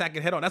have to attack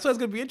it head on. That's why it's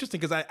gonna be interesting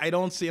because I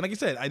don't see, and like you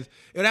said,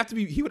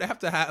 he would have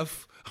to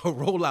have a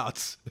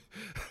rollout,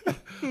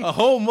 a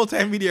whole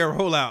multimedia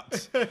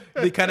rollout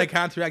to kind of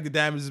counteract the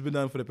damage that's been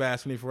done for the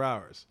past 24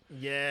 hours.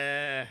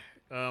 Yeah.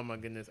 Oh my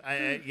goodness.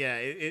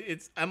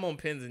 I'm on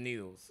pins and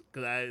needles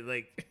because I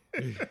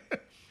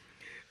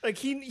like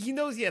he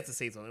knows he has to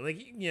say something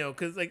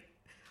because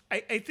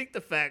I think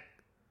the fact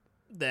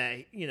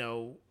that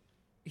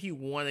he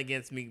won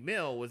against Meek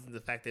Mill wasn't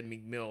the fact that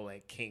Meek Mill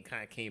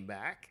came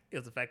back. It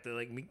was the fact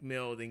that Meek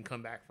Mill didn't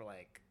come back for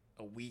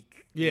a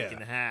week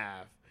and a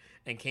half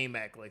and came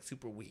back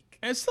super weak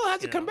and still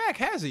hasn't come back,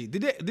 has he?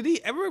 Did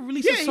he ever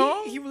release a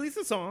song? He released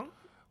a song.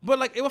 But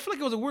I feel like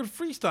it was a weird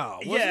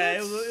freestyle. Wasn't it?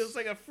 It was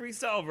like a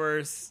freestyle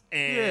verse,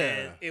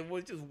 and it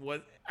was just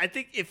what I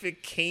think if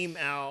it came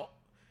out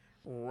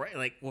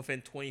right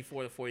within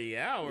 24 to 48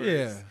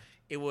 hours,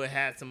 it would have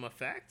had some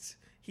effect.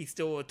 He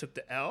still would have took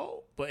the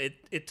L, but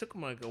it took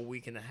him a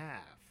week and a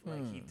half.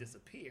 He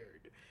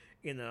disappeared,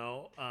 and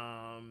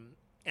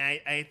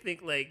I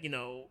think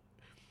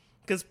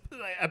because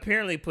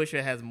apparently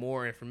Pusha has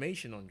more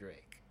information on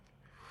Drake,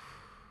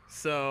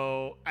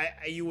 so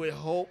you would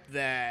hope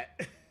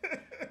that.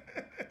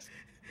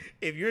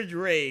 If you're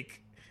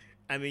Drake,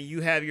 I mean,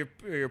 you have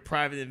your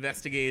private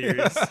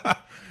investigators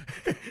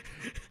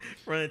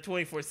running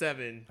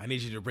 24/7. I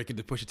need you to break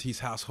into Pusha T's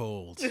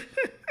household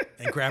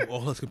and grab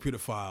all his computer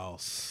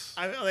files.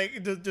 I mean,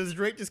 like, does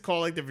Drake just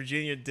call like the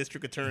Virginia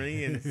district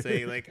attorney and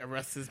say like,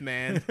 arrest this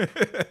man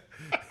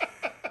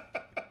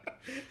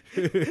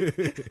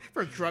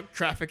for drug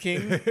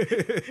trafficking?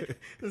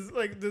 Does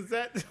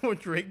that what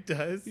Drake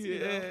does?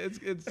 Yeah,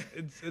 you know?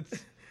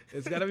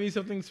 It's got to be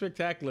something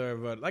spectacular.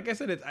 But like I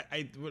said,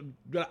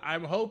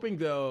 I'm hoping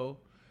though,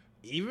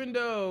 even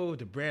though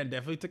the brand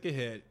definitely took a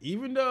hit,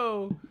 even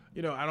though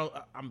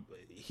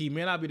he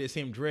may not be the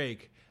same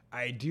Drake,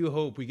 I do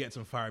hope we get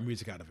some fire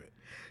music out of it.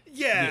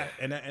 Yeah.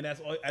 And that's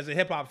all, as a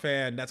hip hop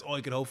fan, that's all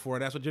you can hope for,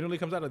 and that's what generally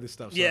comes out of this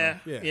stuff. So, yeah.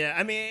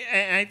 I mean,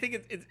 I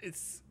think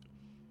it's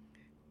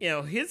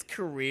his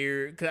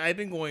career, because I've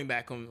been going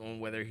back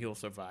on whether he'll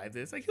survive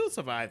this. Like, he'll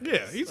survive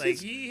this. Yeah,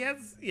 he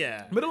has.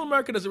 Middle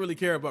America doesn't really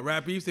care about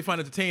rap beefs. They find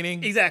it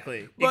entertaining.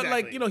 Exactly. But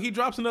like, he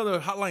drops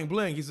another Hotline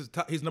Bling.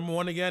 He's number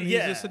one again.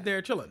 He's just sit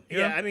there chilling.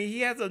 Yeah, I mean,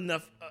 he has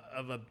enough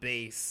of a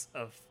base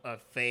of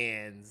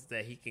fans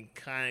that he can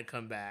kind of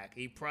come back.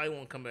 He probably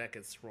won't come back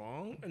as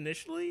strong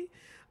initially,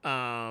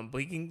 but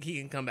he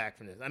can come back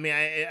from this. I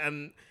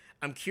mean,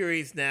 I'm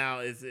curious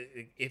now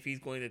if he's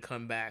going to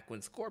come back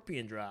when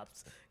Scorpion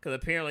drops, because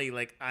apparently,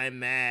 like, I'm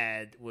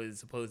Mad was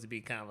supposed to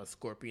be kind of a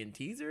Scorpion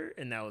teaser,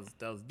 and that was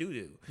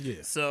doo-doo.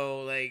 Yeah.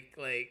 So like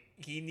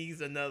he needs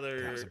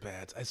another. That was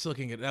bad. I still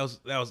can't get that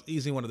was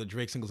easily one of the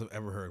Drake singles I've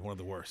ever heard. One of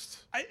the worst.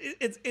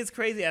 It's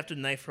crazy after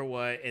Knife for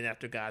What and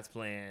after God's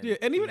Plan. Yeah,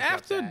 and even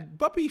after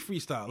Buppy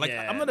freestyle. Like,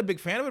 I'm not a big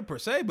fan of it per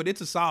se, but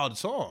it's a solid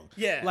song.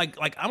 Yeah. Like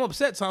I'm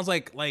upset sounds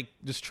like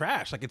just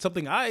trash. Like, it's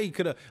something I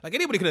could have, like,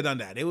 anybody could have done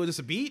that. It was just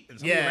a beat and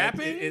somebody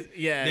rapping.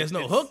 There's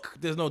no hook.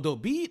 There's no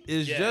dope beat.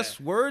 It's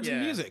just words and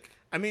music.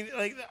 I mean,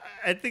 like,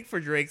 I think for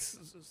Drake's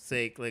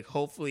sake, like,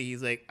 hopefully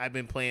he's like, I've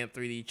been playing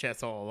 3D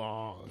chess all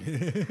along.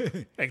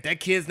 Like, that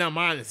kid's not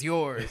mine, it's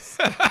yours.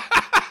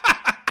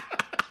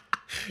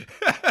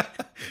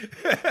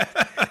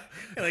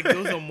 Like,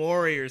 goes to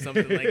Mori or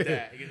something like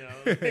that, you know?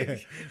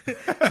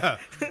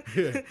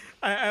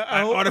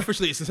 I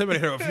artificially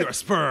inseminated her with your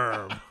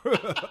sperm.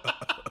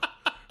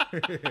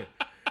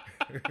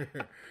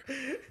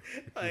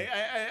 Like,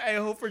 I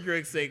hope for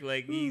Drake's sake,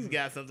 like, he's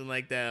got something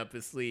like that up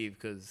his sleeve,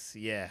 because so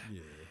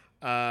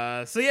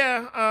let's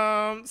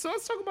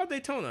talk about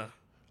Daytona.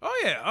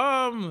 Oh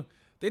yeah,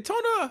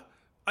 Daytona.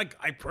 Like,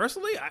 I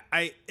personally,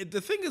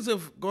 the thing is,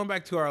 of going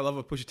back to our love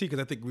of Pusha T, because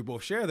I think we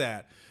both share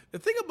that. The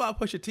thing about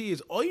Pusha T is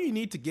all you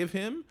need to give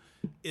him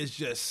is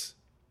just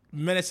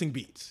menacing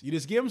beats. You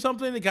just give him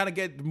something to kind of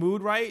get the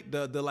mood right.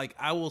 The like,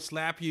 I will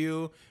slap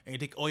you and you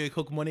take all your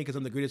coke money because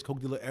I'm the greatest coke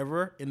dealer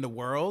ever in the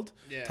world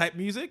type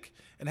music,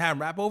 and have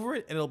him rap over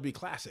it, and it'll be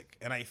classic.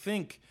 And I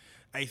think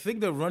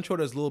the run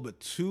short is a little bit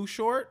too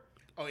short.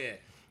 Oh yeah.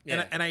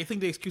 Yeah. And I think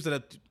the excuse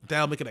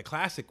that'll make it a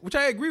classic, which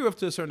I agree with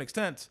to a certain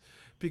extent,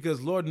 because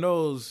Lord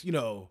knows,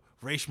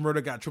 Ray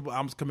Schmurda got triple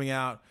albums coming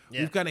out.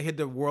 Yeah. We've kind of hit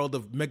the world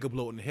of Mega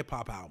Bloat and hip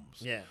hop albums.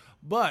 Yeah.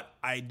 But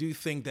I do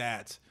think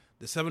that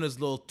the 7 is a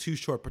little too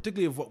short,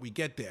 particularly of what we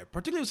get there.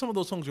 Particularly if some of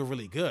those songs are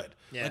really good.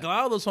 Yeah. Like, a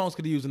lot of those songs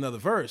could use another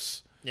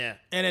verse. Yeah.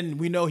 And then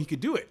we know he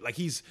could do it. Like,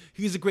 he's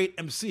a great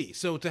MC.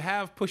 So to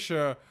have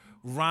Pusha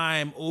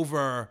rhyme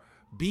over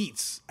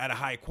beats at a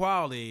high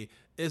quality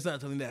is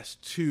not something that's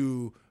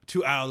too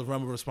out of the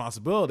realm of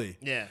responsibility.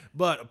 Yeah.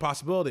 But a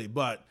possibility.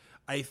 But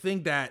I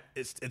think that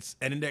it's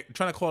and they're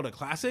trying to call it a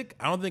classic.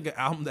 I don't think an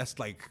album that's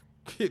like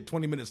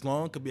 20 minutes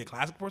long could be a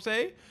classic per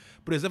se,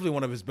 but it's definitely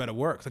one of his better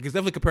works. Like, it's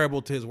definitely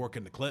comparable to his work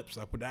in the Clips.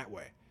 I'll put it that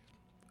way.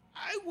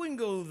 I wouldn't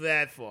go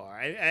that far.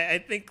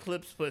 I think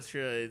Clips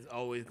Pusha is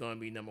always going to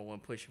be number one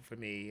Pusha for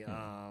me.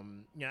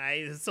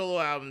 His solo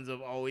albums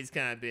have always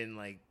kind of been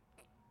like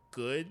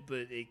good,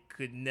 but it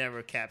could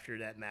never capture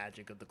that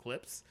magic of the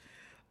Clips.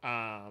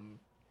 But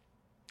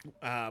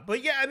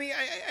yeah, I mean,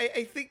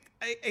 I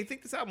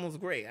think this album was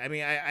great. I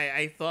mean,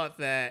 I thought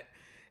that,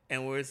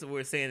 and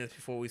we're saying this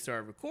before we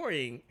started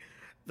recording,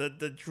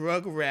 the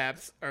drug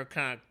raps are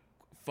kind of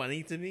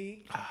funny to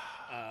me.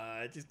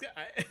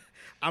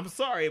 I'm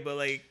sorry, but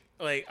like,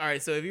 all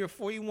right. So if you're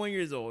 41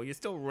 years old, you're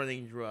still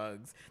running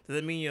drugs. Does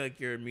that mean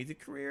your music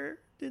career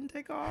didn't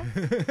take off?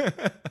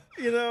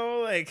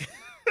 Like.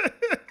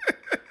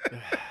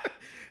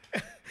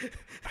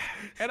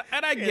 And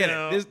I get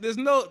it. There's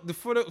no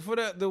for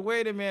the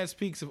way the man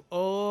speaks of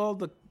all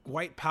the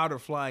white powder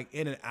flying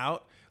in and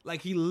out.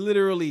 Like, he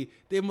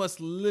must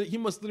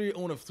literally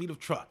own a fleet of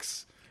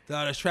trucks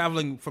that is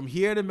traveling from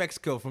here to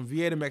Mexico, from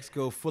VA to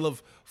Mexico, full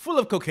of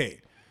cocaine.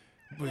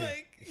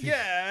 Like,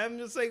 yeah, I'm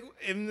just like,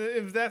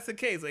 if that's the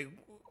case, like,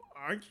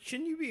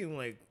 shouldn't you be in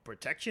like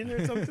protection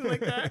or something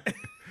like that?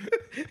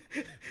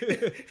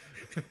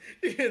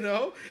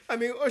 I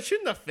mean, or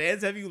shouldn't the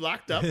feds have you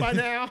locked up by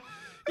now?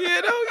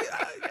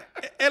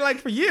 And like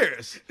for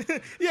years.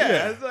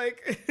 It's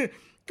like,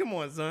 come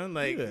on, son.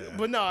 Like,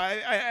 but no,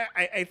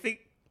 I think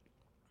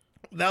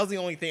that was the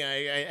only thing.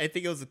 I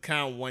think it was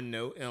kind of one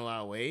note in a lot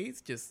of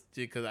ways, just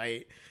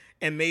because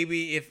and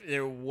maybe if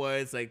there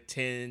was like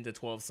 10 to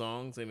 12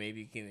 songs, then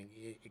maybe it can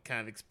kind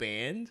of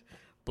expand.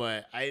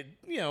 But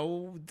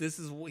this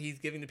is what he's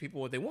giving the people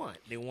what they want.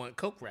 They want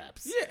coke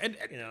raps. Yeah, and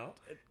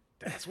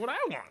That's what I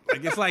want.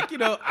 Like, it's like,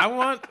 I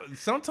want,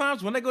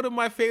 sometimes when I go to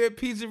my favorite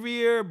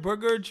pizzeria,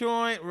 burger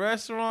joint,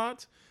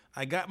 restaurant,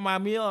 I got my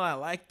meal and I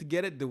like to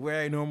get it the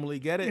way I normally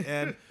get it.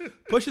 And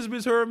Pusha's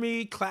Missouri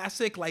Me,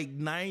 classic, like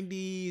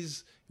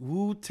 90s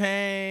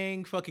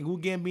Wu-Tang, fucking Wu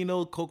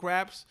Gambino Coke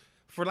raps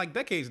for like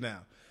decades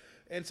now.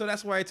 And so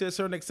that's why, to a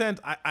certain extent,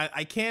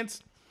 I can't,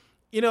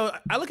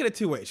 I look at it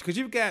two ways, because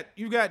you've got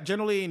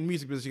generally in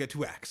music business, you got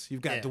two acts. You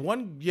have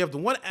the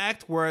one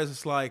act, whereas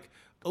it's like,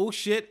 oh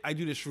shit, I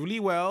do this really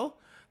well.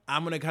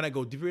 I'm gonna kind of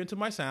go deeper into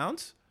my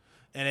sounds,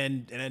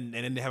 and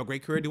then they have a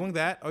great career doing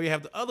that. Or you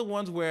have the other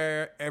ones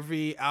where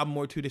every album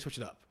or two they switch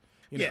it up.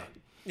 Yeah.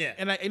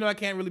 And I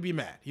can't really be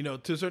mad,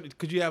 to a certain,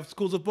 because you have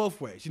schools of both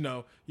ways.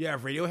 You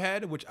have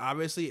Radiohead, which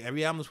obviously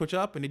every album switch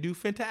up and they do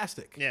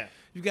fantastic. Yeah.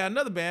 You've got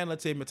another band,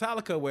 let's say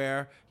Metallica,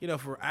 where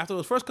for after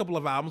those first couple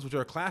of albums, which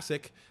are a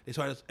classic,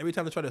 every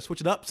time they try to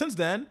switch it up since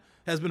then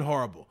has been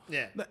horrible.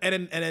 Yeah.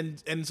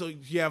 And so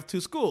you have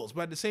two schools,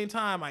 but at the same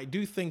time, I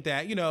do think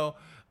that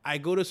I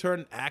go to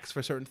certain acts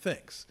for certain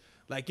things.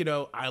 Like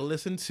I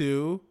listen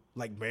to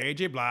like Mary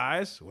J.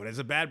 Blige when it's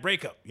a bad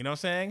breakup. You know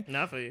what I'm saying?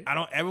 Not for you. I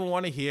don't ever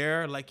want to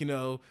hear like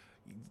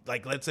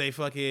let's say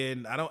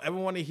fucking. I don't ever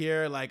want to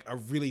hear like a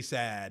really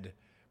sad,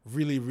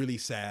 really really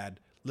sad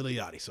Lil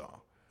Yachty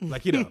song.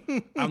 Like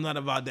I'm not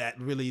about that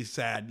really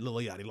sad Lil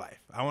Yachty life.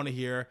 I want to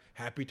hear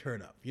Happy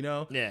Turn Up.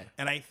 Yeah.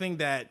 And I think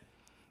that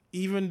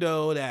even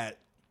though that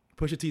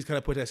Pusha T's kind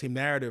of put that same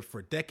narrative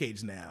for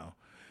decades now,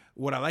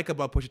 what I like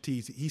about Pusha T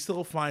is he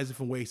still finds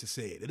different ways to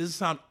say it. It doesn't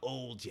sound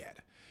old yet.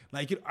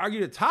 Like, you could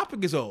argue the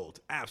topic is old,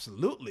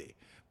 absolutely,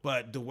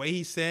 but the way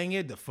he's saying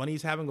it, the fun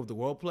he's having with the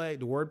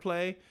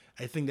wordplay,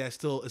 I think that it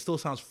still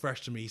sounds fresh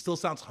to me. He still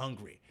sounds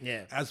hungry,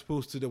 as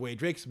opposed to the way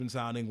Drake's been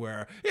sounding.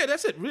 Where,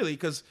 that's it, really,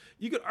 because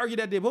you could argue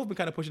that they've both been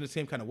kind of pushing the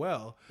same kind of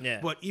well. Yeah.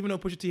 But even though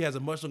Pusha T has a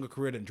much longer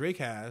career than Drake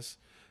has,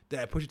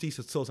 that Pusha T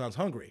still sounds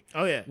hungry.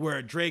 Oh yeah.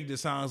 Where Drake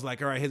just sounds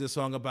like, all right, here's a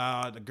song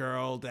about a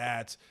girl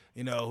that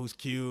who's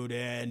cute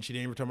and she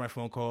didn't return my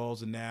phone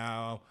calls and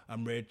now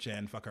I'm rich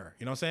and fuck her.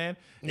 You know what I'm saying?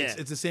 Yeah.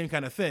 It's the same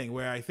kind of thing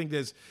where I think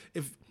it's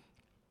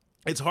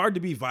hard to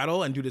be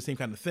vital and do the same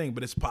kind of thing,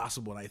 but it's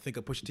possible. And I think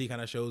a Pusha T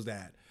kind of shows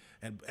that,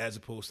 and as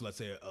opposed to, let's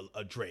say,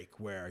 a Drake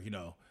where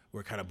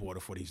we're kind of bored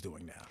of what he's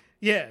doing now.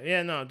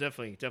 Yeah, no,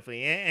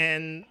 definitely,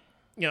 and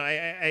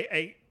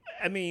I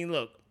mean,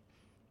 look.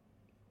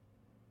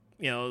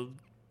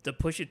 The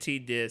Pusha T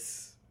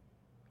diss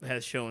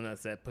has shown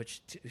us that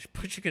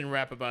Pusha can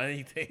rap about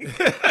anything.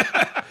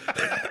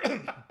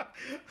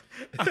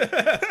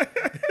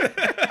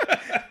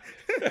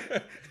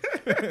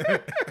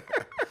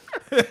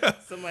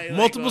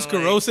 Multiple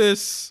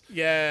sclerosis.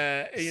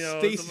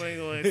 Somebody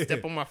going to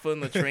step on my foot on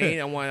the train.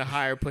 I want to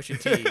hire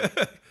Pusha T.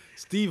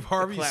 Steve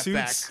Harvey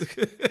suits.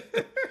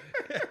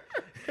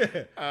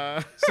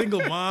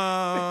 Single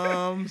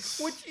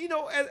moms. Which,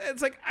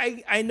 it's like,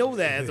 I know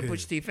that as a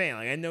Pusha T fan.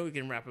 Like, I know he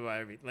can rap about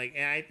everything. Like,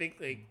 and I think,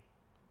 like,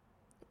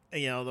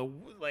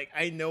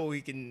 I know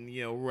he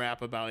can,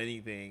 rap about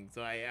anything.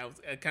 So I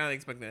kind of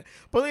expecting that.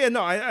 But yeah,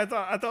 no, I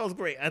thought it was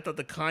great. I thought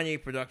the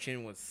Kanye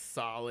production was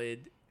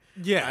solid.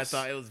 Yes. I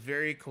thought it was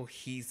very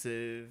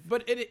cohesive.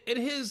 But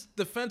in his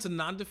defense and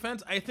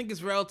non-defense, I think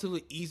it's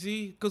relatively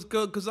easy because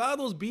a lot of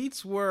those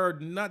beats were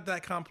not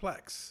that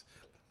complex.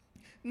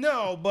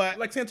 No, but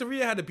like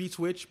Santeria had a beat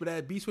switch, but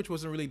that beat switch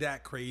wasn't really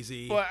that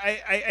crazy. But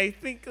I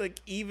think like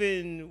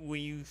even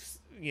when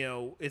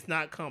it's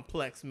not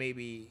complex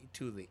maybe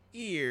to the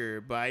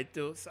ear, but I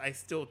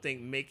still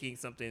think making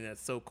something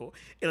that's so cool.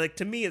 Like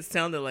to me, it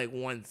sounded like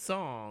one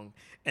song,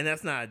 and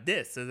that's not a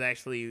diss. It's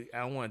actually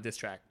I don't want to diss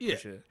track. Yeah.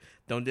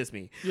 Don't diss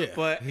me. Yeah.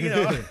 But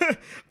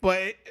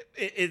but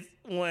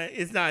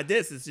it's not a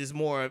diss. It's just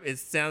more of it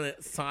sounded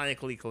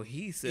sonically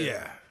cohesive.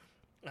 Yeah.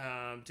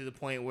 To the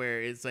point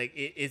where it's like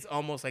it's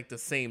almost like the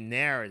same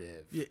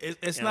narrative. Yeah,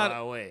 it's in not. A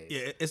lot of ways.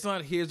 Yeah, it's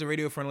not. Here's the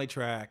radio friendly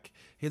track.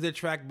 Here's a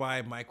track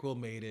by Mike Will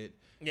Made It.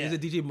 Yeah. Here's a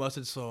DJ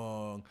Mustard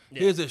song. Yeah.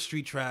 Here's a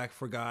street track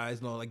for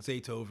guys, like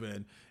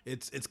Zaytoven.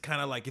 It's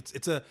kind of like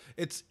it's a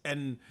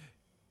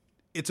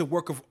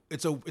work of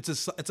it's a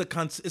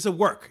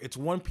work. It's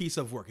one piece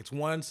of work. It's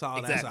one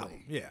solid ass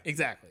album. Yeah,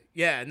 exactly.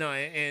 Yeah, no,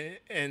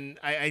 and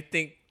I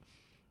think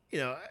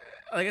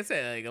like I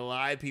said, like a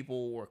lot of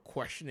people were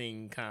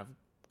questioning kind of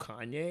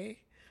Kanye,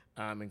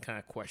 and kind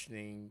of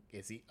questioning,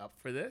 is he up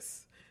for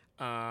this?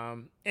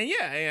 And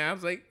I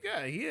was like,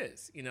 yeah, he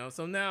is.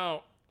 So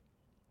now,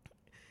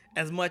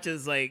 as much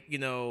as like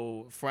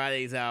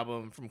Friday's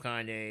album from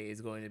Kanye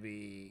is going to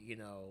be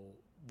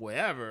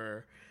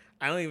whatever,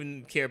 I don't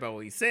even care about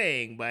what he's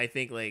saying. But I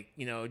think like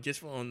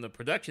just on the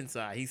production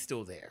side, he's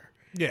still there.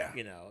 Yeah.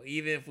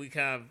 Even if we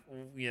kind of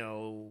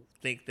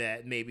think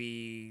that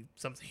maybe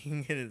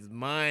something in his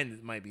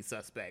mind might be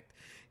suspect,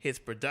 his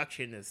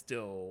production is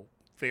still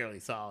fairly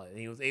solid, and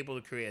he was able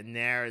to create a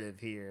narrative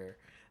here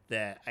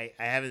that I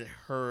haven't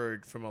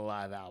heard from a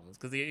lot of albums.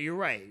 Because you're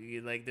right,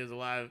 like there's a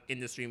lot of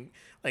industry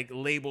like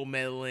label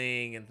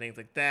meddling and things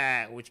like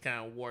that, which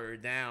kind of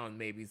watered down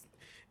maybe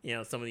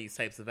some of these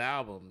types of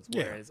albums.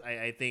 Whereas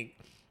I think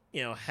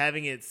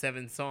having it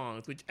 7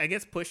 songs, which I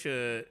guess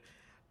Pusha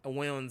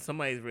went on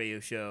somebody's radio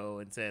show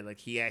and said like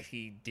he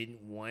actually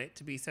didn't want it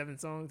to be 7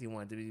 songs. He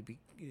wanted it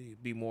to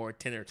be more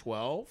 10 or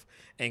 12.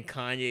 And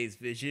Kanye's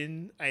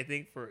vision, I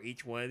think, for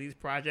each one of these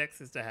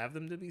projects is to have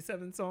them to be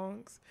 7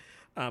 songs.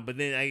 But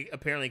then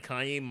apparently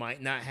Kanye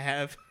might not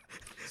have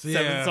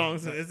 7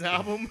 songs in his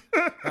album.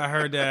 I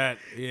heard that.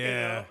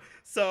 Yeah.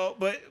 So,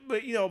 but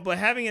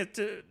having it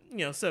to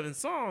 7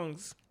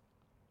 songs,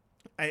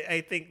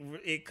 I think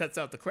it cuts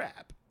out the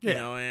crap. And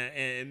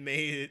it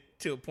made it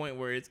to a point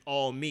where it's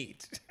all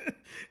meat.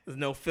 There's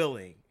no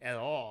filling at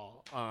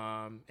all.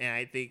 And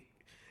I think,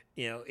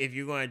 if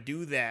you're going to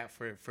do that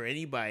for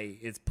anybody,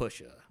 it's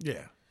Pusha.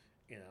 Yeah.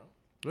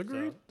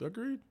 Agreed. So,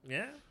 Agreed.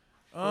 Yeah.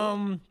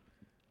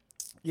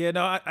 Yeah.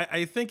 No,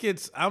 I think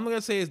I'm gonna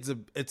say it's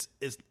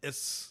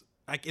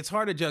like it's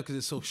hard to judge because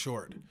it's so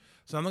short.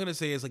 So I'm not gonna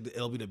say it's like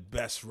it'll be the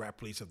best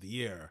rap release of the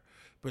year,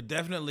 but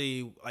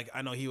definitely like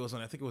I know he was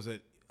on. I think it was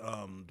at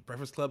the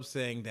Breakfast Club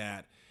saying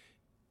that.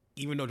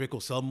 Even though Drake will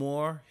sell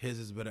more, his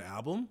is a better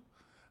album.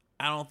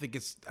 I don't think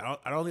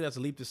that's a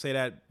leap to say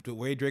that the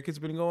way Drake has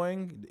been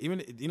going.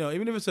 Even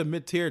if it's a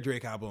mid-tier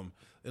Drake album,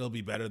 it'll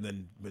be better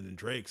than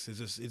Drake's. He's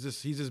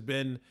just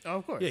been. Oh,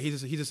 of course. Yeah,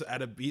 he's just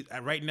at a beat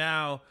right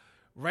now.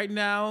 Right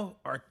now,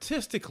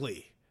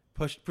 artistically,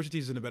 Pusha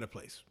T's in a better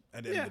place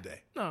at the end of the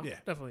day. No, yeah,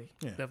 definitely.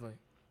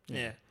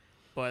 Yeah.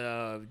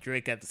 But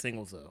Drake got the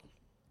singles though.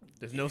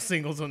 There's no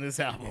singles on this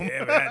album.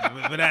 Yeah,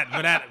 but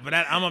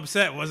that I'm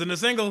upset. Wasn't a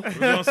single. We're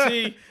gonna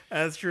see.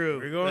 That's true.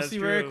 We're gonna see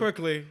very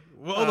quickly.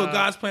 Well, although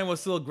God's Plan was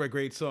still a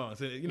great song,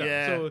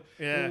 so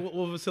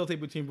we'll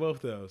facilitate between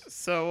both those.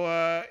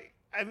 So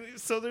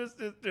so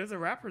there's a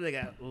rapper that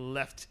got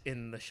left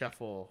in the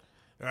shuffle.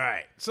 All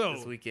right, so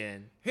this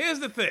weekend.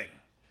 Here's the thing: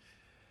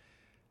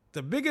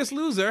 the biggest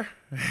loser,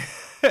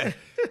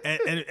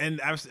 and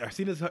I've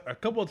seen this a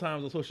couple of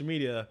times on social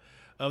media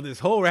of this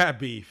whole rap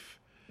beef.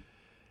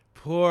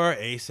 Poor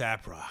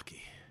A$AP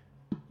Rocky.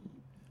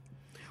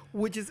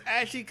 Which is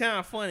actually kind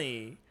of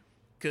funny.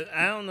 Because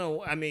I don't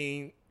know. I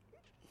mean,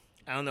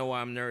 I don't know why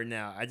I'm nerding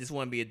out. I just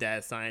want to be a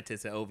data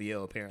scientist at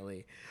OVO,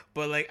 apparently.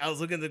 But, like, I was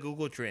looking at the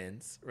Google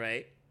Trends,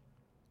 right?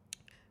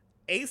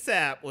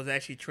 A$AP was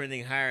actually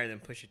trending higher than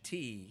Pusha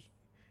T.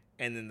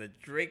 And then the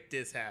Drake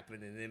diss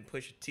happened. And then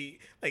Pusha T...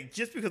 Like,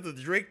 just because of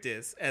the Drake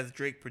diss, as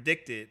Drake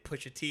predicted,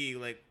 Pusha T,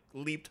 like,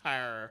 leaped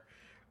higher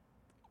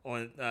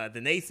on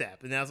than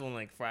A$AP, and that was on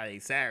like Friday,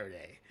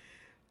 Saturday.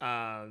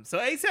 So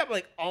A$AP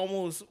like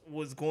almost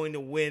was going to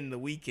win the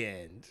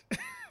weekend,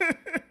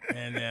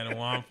 and then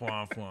womp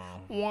womp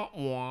womp womp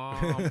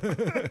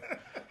womp.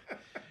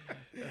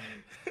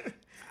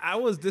 I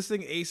was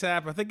dissing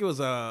A$AP. I think it was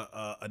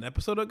an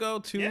episode ago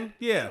too.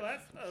 Yeah.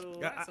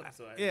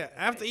 I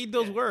have to eat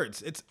those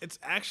words. It's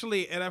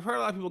actually, and I've heard a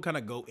lot of people kind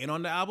of go in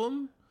on the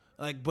album,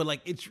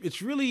 but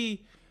it's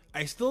really.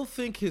 I still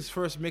think his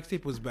first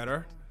mixtape was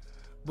better.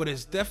 But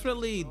it's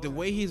definitely the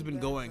way he's been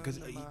going, because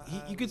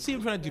you can see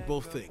him trying to do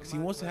both things. He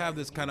wants to have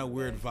this kind of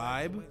weird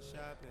vibe,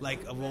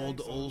 like of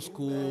old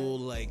school,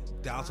 like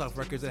down south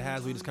records that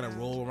has where you just kind of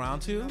roll around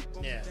to.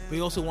 Yeah. But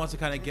he also wants to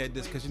kind of get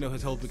this, because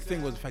his whole big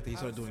thing was the fact that he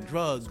started doing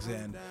drugs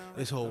and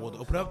this whole world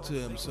opened up to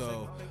him.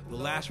 So the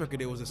last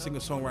record, there was a singer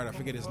songwriter, I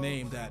forget his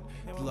name, that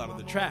did a lot of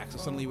the tracks. So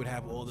suddenly he would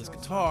have all this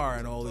guitar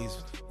and all these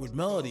weird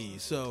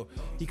melodies. So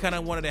he kind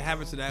of wanted to have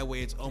it so that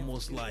way it's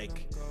almost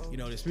like,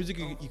 this music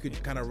you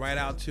could kind of write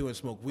out to and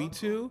smoke weed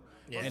to,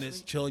 and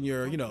it's chill in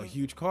your,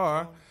 huge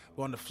car.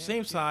 But on the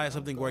same side,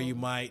 something where you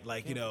might,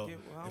 like,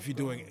 if you're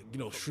doing,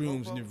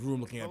 shrooms in your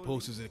room looking at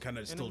posters, it kind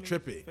of still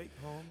trippy.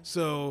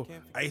 So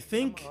I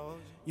think,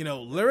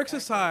 lyrics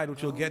aside,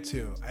 which we'll get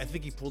to, I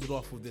think he pulled it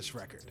off with this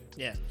record.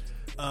 Yeah.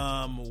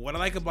 What I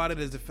like about it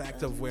is the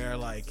fact of where,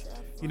 like,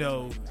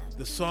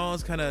 the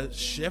songs kind of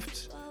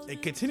shift.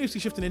 It continuously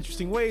shifts in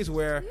interesting ways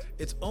where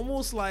it's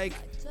almost like,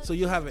 so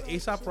you'll have an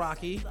A$AP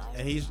Rocky,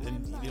 and he's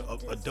in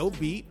a dope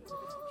beat.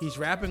 He's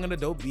rapping on a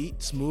dope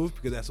beat, smooth,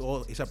 because that's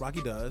all A$AP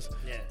Rocky does.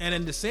 Yeah. And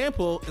in the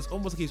sample, it's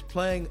almost like he's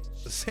playing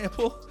the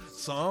sample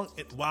song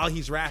while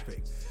he's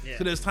rapping. Yeah.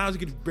 So there's times you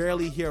could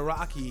barely hear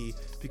Rocky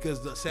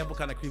because the sample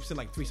kind of creeps in,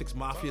 like 3 6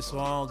 Mafia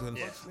songs and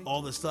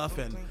all this stuff.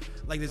 And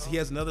like this, he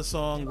has another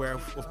song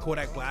with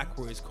Kodak Black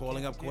where he's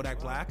calling up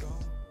Kodak Black.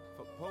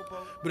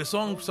 But the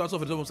song starts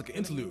off as almost like an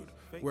interlude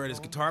where there's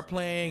guitar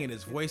playing and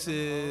his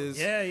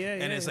voices.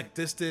 And it's like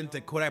distant.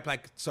 And Kodak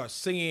Black starts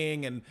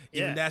singing, and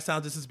even that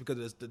sounds distant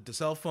because of the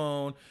cell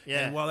phone. Yeah.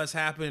 And while that's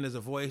happening, there's a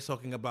voice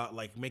talking about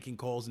like making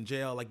calls in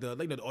jail, like the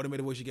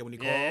automated voice you get when you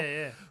call.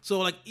 Yeah. So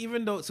like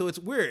so it's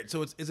weird.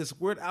 So it's this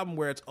weird album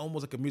where it's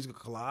almost like a musical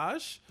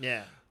collage.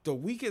 Yeah. The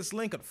weakest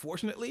link,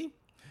 unfortunately.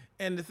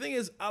 And the thing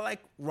is, I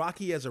like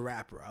Rocky as a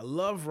rapper. I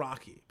love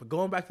Rocky. But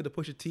going back to the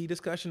Pusha T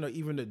discussion or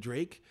even the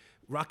Drake,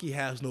 Rocky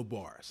has no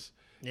bars.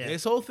 Yeah.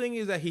 His whole thing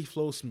is that he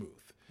flows smooth.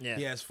 Yeah.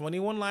 He has funny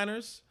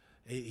one-liners.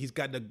 He's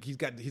got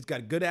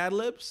good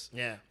ad-libs.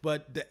 Yeah.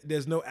 But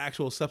there's no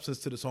actual substance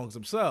to the songs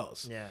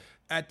themselves. Yeah.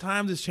 At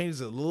times, it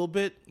changes a little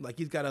bit. Like,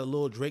 he's got a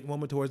little Drake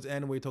moment towards the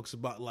end where he talks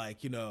about,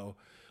 like,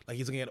 Like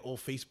he's looking at old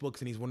Facebooks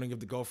and he's wondering if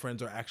the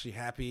girlfriends are actually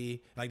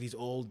happy. Like these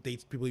old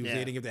dates, people he was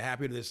dating, if they're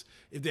happy to this,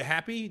 if they're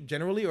happy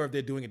generally, or if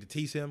they're doing it to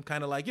tease him,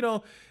 kind of like, you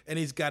know. And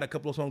he's got a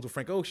couple of songs with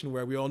Frank Ocean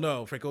where we all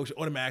know Frank Ocean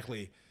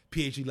automatically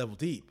PhD level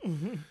deep.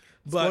 Mm-hmm.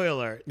 But, spoiler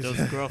alert, those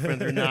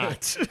girlfriends are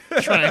not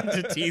trying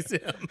to tease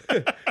him.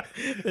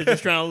 They're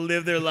just trying to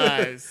live their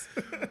lives.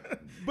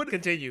 But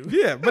continue.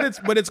 Yeah, but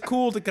it's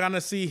cool to kind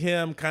of see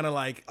him kind of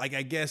like I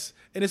guess,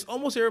 and it's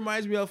almost, it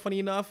reminds me of, funny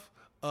enough,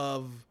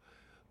 of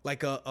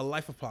like a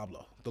Life of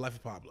Pablo, the Life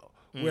of Pablo,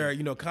 where,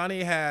 you know,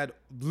 Kanye had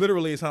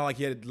literally, it's not like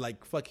he had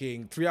like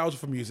fucking 3 hours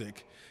for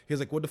music. He was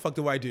like, what the fuck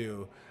do I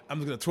do? I'm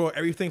just gonna throw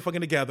everything fucking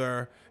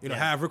together, you know,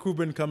 have Rick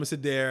Rubin come and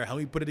sit there, help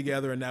me put it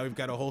together, and now we've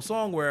got a whole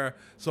song where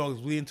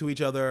songs bleed into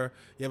each other.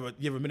 You have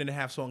a minute and a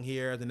half song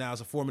here, then now it's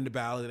a 4-minute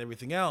ballad and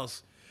everything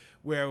else.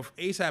 Where with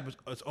ASAP,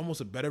 it's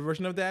almost a better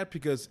version of that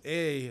because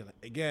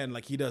again,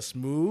 like he does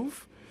smooth,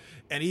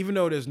 and even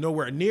though there's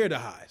nowhere near the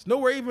highs,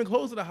 nowhere even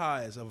close to the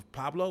highs of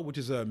Pablo, which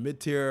is a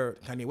mid-tier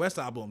Kanye West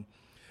album,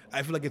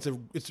 I feel like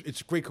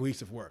it's great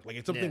cohesive work. Like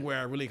it's something where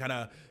I really kind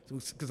of,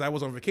 because I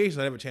was on vacation,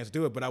 I didn't have a chance to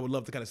do it, but I would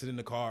love to kind of sit in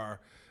the car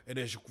and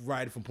just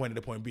ride from point A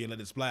to point B and let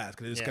it blast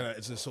because it's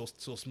it's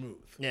just so smooth.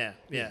 Yeah,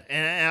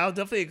 and I'll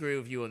definitely agree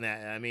with you on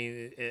that. I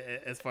mean,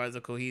 as far as the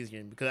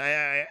cohesion, because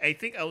I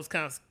think I was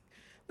kind of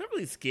not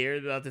really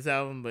scared about this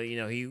album, but you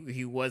know,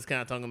 he was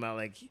kind of talking about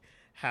like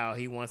how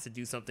he wants to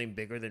do something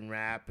bigger than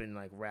rap, and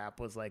like rap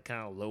was like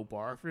kind of low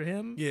bar for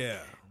him. Yeah.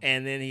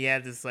 And then he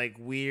had this like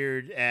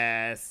weird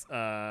ass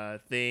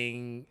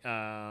thing,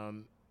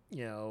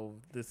 you know,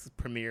 this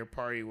premiere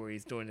party where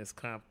he's doing this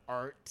kind of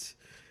art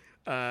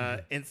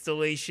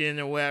installation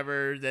or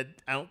whatever that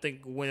I don't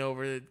think went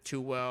over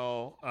too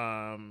well.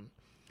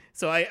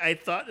 So I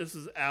thought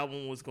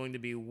album was going to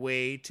be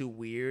way too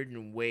weird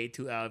and way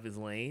too out of his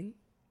lane.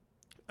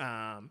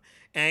 And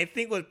I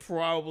think what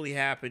probably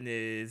happened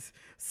is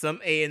some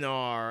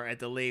A&R at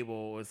the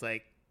label was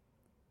like,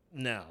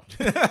 no.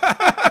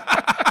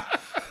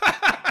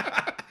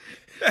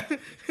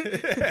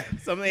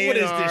 Some A&R, what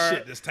is this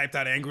shit that's typed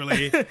out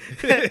angrily?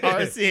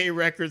 RCA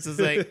Records is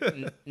like,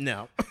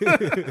 no.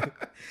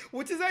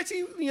 Which is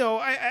actually, you know,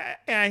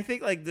 I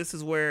think like this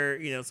is where,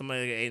 you know,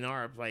 somebody like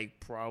A&R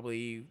like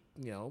probably,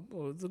 you know,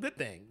 was a good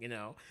thing, you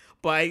know.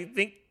 But I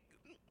think,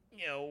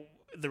 you know,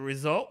 the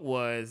result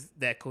was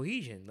that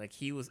cohesion. Like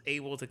he was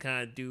able to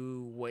kind of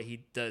do what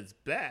he does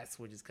best,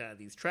 which is kind of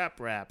these trap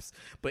raps,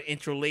 but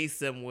interlace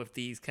them with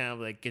these kind of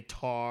like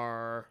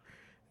guitar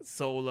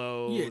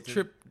solos. Yeah,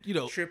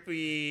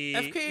 trippy.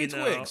 FKA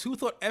Twigs. Who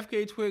thought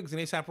FKA Twigs and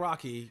A$AP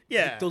Rocky?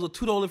 Yeah, those are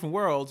two totally different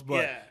worlds,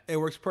 but it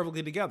works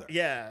perfectly together.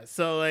 Yeah.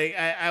 So like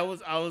I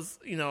was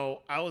you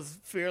know, I was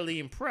fairly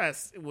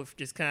impressed with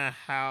just kind of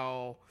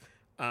how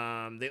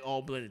they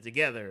all blended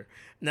together.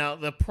 Now,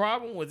 the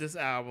problem with this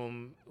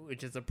album,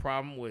 which is a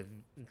problem with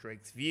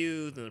Drake's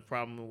views, and the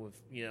problem with,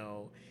 you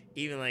know,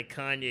 even like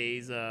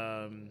Kanye's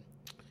what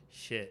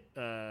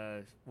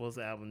was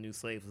the album New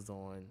Slaves was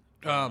on?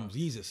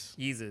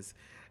 Yeezus.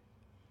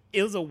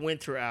 It was a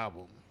winter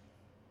album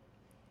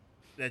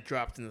that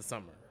dropped in the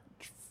summer.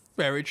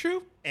 Very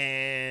true.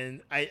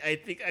 And I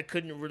think I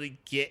couldn't really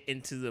get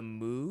into the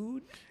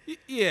mood.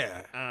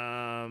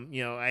 Yeah.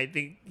 You know, I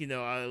think, you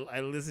know, I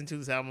listened to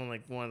this album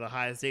like one of the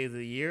highest days of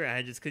the year, and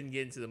I just couldn't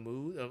get into the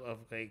mood of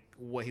like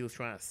what he was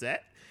trying to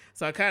set.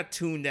 So I kind of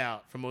tuned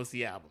out for most of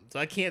the album. So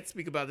I can't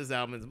speak about this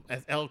album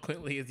as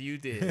eloquently as you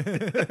did.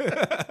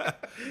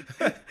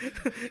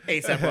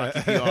 A$AP Rocky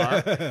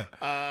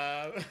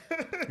PR.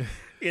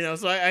 You know,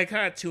 so I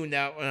kind of tuned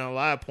out on a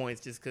lot of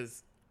points just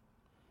because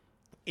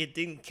it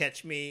didn't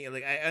catch me.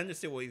 Like I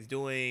understood what he's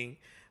doing,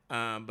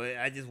 but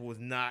I just was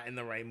not in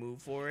the right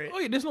mood for it. Oh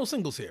yeah, there's no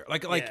singles here.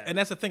 And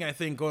that's the thing. I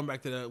think going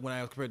back to when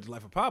I was compared to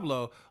Life of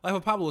Pablo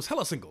was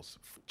hella singles,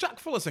 chock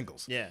full of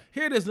singles. Yeah.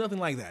 Here, there's nothing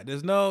like that.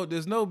 There's no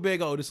big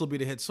this will be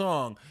the hit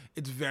song.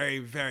 It's very,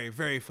 very,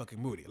 very fucking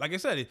moody. Like I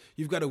said,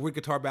 you've got a weird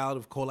guitar ballad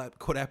of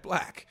Kodak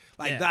Black.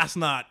 Like that's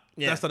not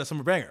a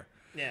summer banger.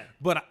 Yeah.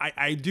 But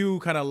I do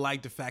kind of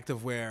like the fact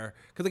of where,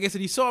 because like I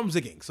said, you saw him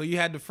zigging. So you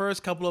had the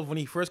first couple of, when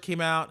he first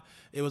came out,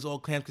 it was all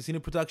Clams Casino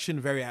production,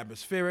 very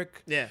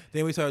atmospheric. Yeah.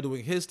 Then we started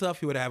doing his stuff.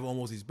 He would have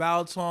almost these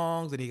ballad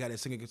songs. Then he got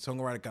his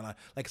songwriter kind of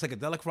like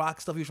psychedelic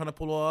rock stuff he was trying to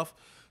pull off.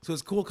 So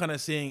it's cool kind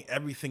of seeing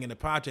everything in the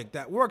project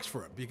that works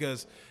for him.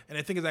 Because, and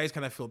I think I always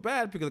kind of feel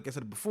bad because like I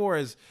said before,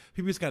 is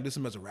people just kind of diss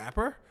him as a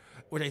rapper,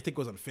 which I think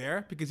was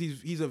unfair because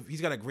he's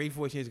got a great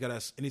voice and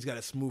he's got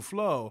a smooth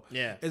flow.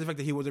 Yeah. Is the fact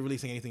that he wasn't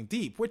releasing anything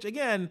deep, which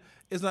again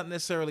is not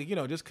necessarily, you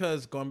know, just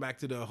because going back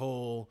to the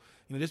whole,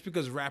 you know, just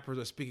because rappers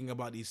are speaking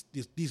about these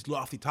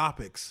lofty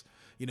topics,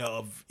 you know,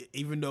 of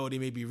even though they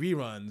may be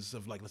reruns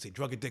of like, let's say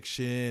drug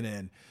addiction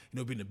and, you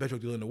know, being the best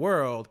drug dealer in the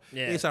world.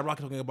 Yeah. A$AP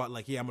Rocky talking about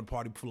like, I'm a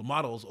party full of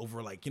models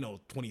over like, you know,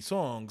 20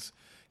 songs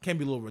can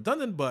be a little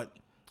redundant, but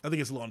I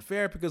think it's a little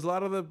unfair because a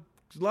lot of the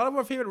A lot of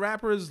our favorite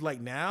rappers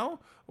like now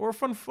or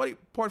fun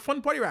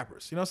party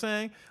rappers. You know what I'm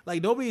saying?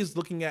 Like nobody's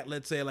looking at,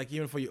 let's say, like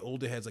even for your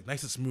older heads, like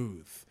Nice and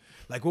Smooth.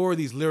 Like what were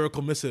these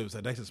lyrical missives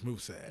that Nice and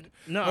Smooth said?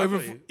 No,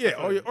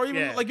 or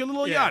even like your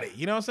little Yachty.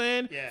 You know what I'm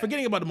saying? Yeah.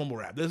 Forgetting about the mumble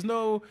rap. There's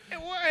no.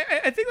 Well,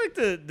 I think like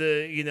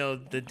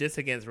the diss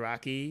against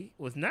Rocky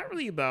was not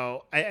really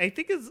about. I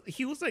think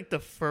he was like the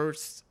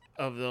first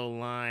of the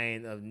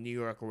line of New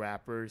York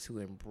rappers who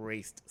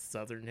embraced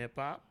Southern hip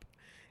hop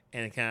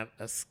and kind of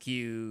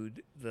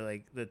eschewed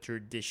the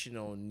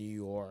traditional New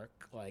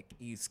York like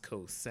East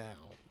Coast sound.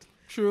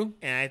 True.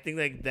 And I think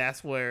like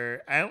that's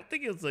where I don't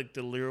think it was like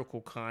the lyrical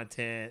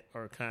content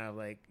or kind of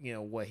like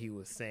what he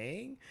was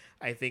saying.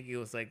 I think it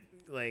was like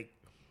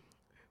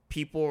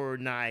people were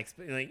not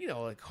expecting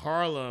like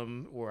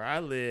Harlem where I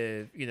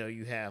live.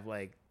 You have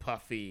like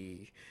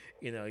Puffy.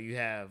 You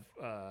have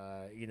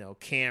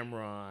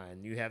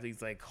Cameron. You have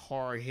these like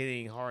hard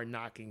hitting, hard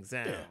knocking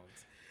sounds.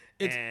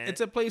 Yeah. It's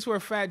a place where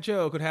Fat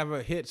Joe could have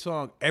a hit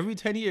song every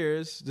 10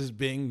 years, just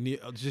being making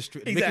a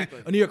straight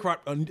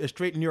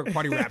New York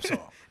party rap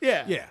song.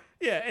 Yeah.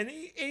 Yeah. And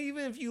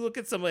even if you look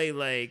at somebody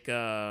like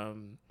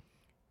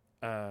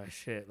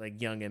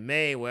like Young and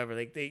May, whatever,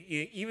 like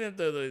even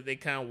if they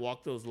kind of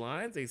walk those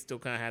lines, they still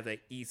kind of have that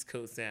East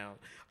Coast sound.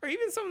 Or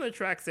even some of the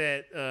tracks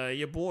that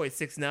your boy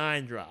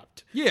 6ix9ine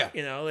dropped. Yeah.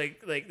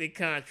 Like they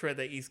kind of tread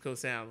that East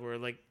Coast sound where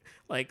like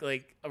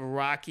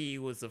Rocky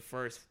was the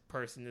first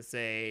person to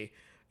say,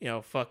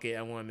 fuck it,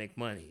 I want to make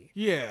money.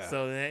 Yeah.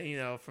 So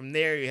then, from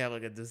there you have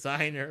like a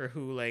designer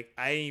who like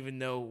I didn't even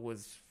know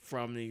was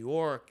from New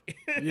York.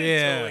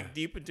 Yeah. until like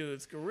deep into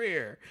his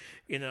career,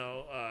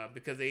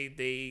 because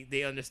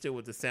they understood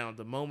what the sound of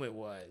the moment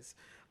was.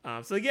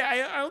 So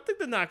yeah, I don't think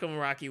the knock on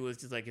Rocky was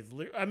just like his.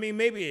 I mean,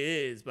 maybe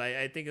it is, but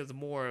I think it's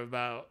more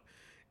about.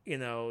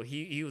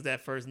 He was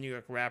that first New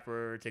York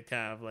rapper to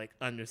kind of like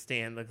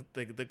understand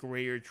the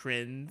greater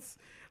trends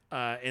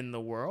in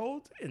the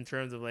world in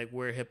terms of like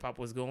where hip hop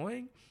was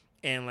going,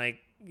 and like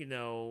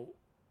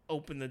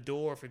open the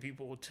door for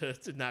people to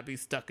not be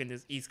stuck in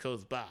this East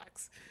Coast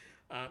box.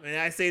 And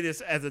I say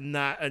this as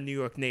not a New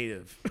York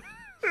native.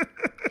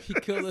 He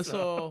killed us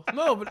all.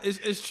 No, but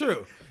it's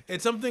true.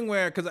 It's something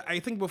where, because I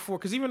think before,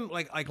 because even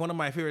like one of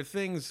my favorite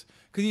things,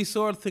 because you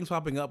saw things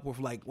popping up with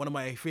like one of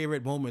my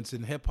favorite moments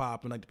in hip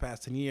hop in like the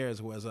past 10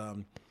 years was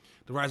the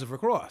rise of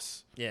Rick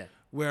Ross. Yeah.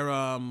 Where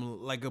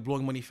like a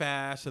Blowing Money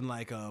Fast and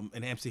like an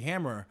MC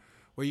Hammer,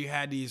 where you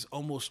had these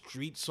almost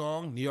New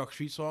York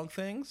street song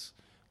things,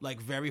 like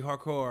very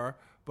hardcore,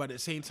 but at the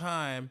same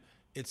time,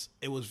 it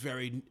was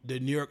very the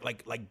New York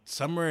like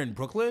summer in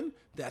Brooklyn.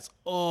 That's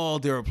all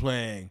they were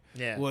playing.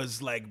 Yeah.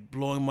 Was like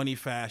Blowing Money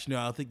Fast.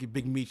 I think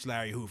Big Meech,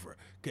 Larry Hoover,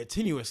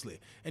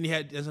 continuously. And you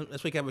had that's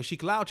why you have a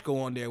Chic Louch go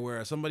on there,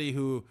 where somebody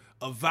who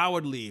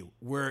avowedly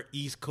were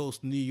East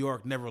Coast New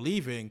York, never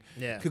leaving,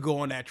 could go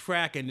on that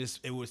track and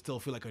it would still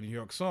feel like a New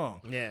York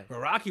song. Yeah. But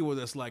Rocky was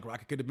just like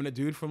Rocky could have been a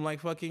dude from like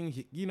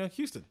fucking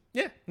Houston.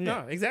 Yeah.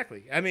 No,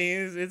 exactly. I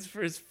mean, it's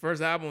his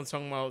first album was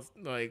talking about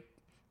like.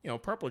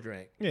 Purple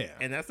Drink. Yeah.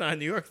 And that's not a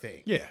New York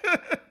thing. Yeah.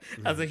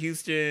 That's a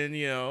Houston,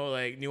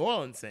 like New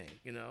Orleans thing,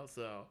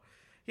 so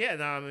yeah,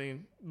 no, I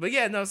mean, but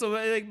yeah, no, so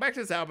like back to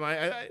this album,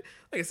 I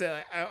like I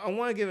said, I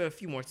want to give it a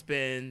few more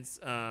spins.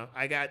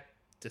 I got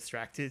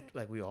distracted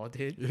like we all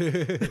did.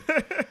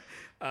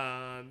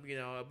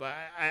 But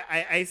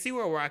I see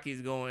where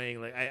Rocky's going.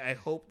 Like I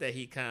hope that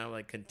he kind of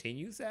like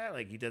continues that,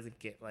 like he doesn't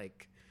get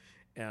like,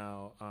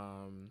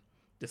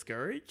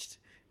 discouraged.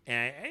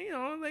 And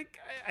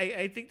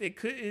I think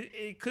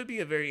it could be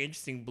a very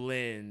interesting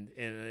blend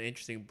and an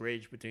interesting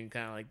bridge between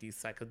kind of like these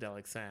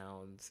psychedelic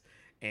sounds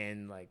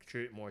and like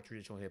more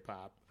traditional hip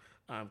hop.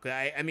 Cause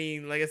I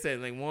mean, like I said,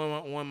 like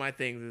one of my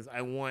things is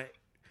I want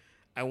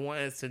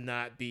us to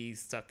not be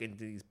stuck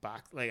into these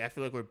boxes. Like I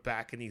feel like we're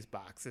back in these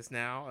boxes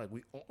now.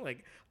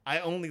 Like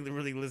I only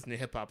really listen to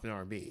hip hop and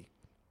R&B,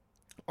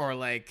 or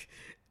like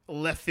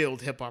left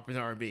field hip hop and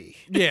R&B.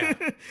 Yeah.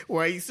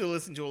 Where I used to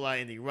listen to a lot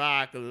of indie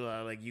rock, a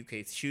lot of like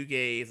UK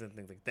shoegaze and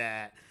things like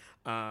that.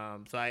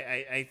 So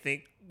I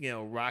think,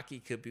 Rocky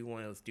could be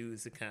one of those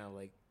dudes to kind of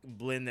like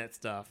blend that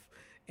stuff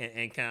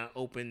and kind of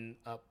open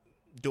up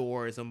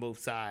doors on both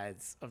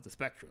sides of the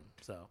spectrum.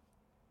 So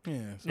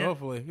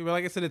hopefully,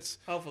 like I said, it's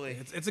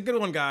a good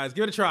one, guys.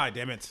 Give it a try,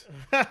 damn it.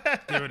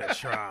 Give it a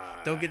try.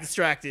 Don't get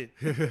distracted.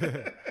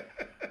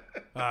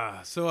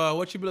 So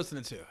what you been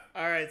listening to?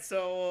 All right,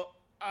 so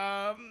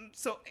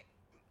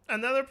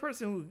another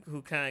person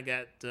who kind of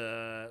got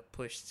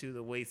pushed to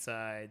the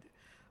wayside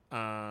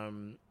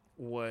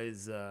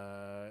was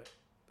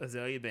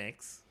Azealia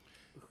Banks,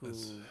 who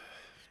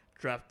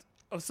dropped.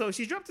 Oh, so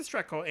she dropped this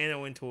track called Anna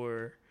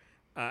Wintour,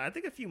 I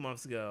think a few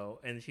months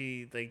ago, and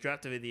she like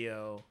dropped a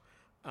video.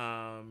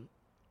 I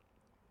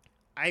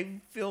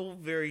feel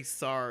very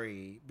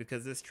sorry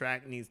because this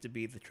track needs to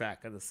be the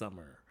track of the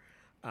summer.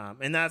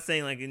 And not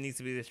saying like it needs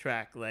to be this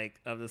track like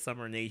of the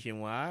summer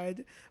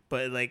nationwide,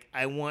 but like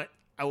I want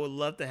I would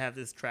love to have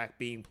this track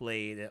being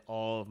played at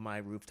all of my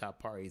rooftop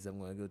parties I'm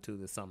going to go to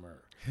this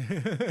summer,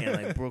 in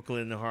like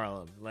Brooklyn and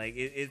Harlem. Like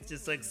it's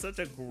just like such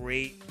a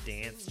great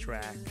dance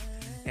track.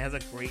 It has a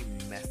great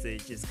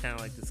message. It's kind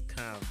of like this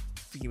kind of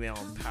female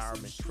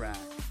empowerment track.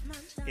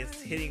 It's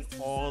hitting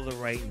all the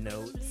right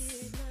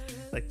notes.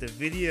 Like the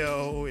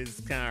video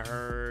is kind of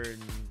her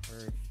and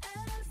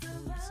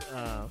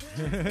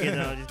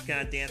just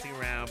kind of dancing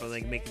around, but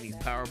like making these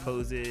power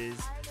poses.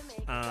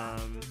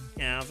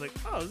 And I was like,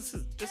 oh,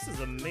 this is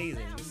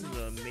amazing. This is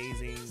an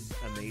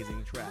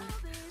amazing track.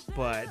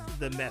 But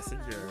the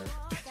messenger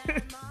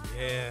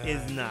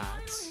is not.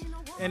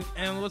 And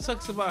what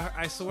sucks about her,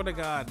 I swear to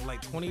God,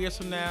 like 20 years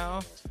from now,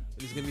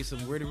 there's gonna be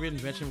some weird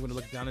reinvention. We're gonna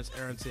look down this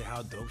era and say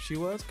how dope she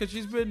was, because she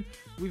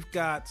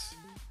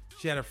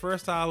had her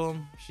first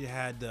album. She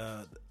had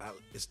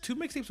it's 2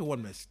 mixtapes or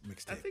 1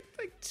 mixtape? I think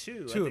like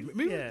 2.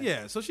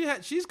 Yeah. So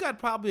she's got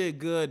probably a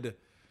good,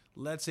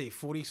 let's say,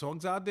 40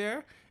 songs out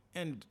there,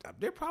 and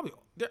they're probably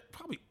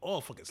all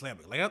fucking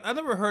slamming. Like I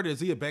never heard a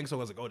Zia Banks song.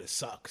 I was like, oh, this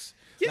sucks.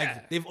 Yeah,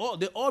 like, they've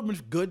all been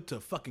good to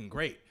fucking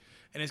great.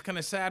 And it's kind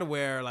of sad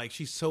where like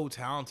she's so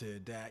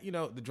talented that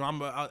the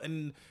drama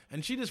and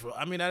she just,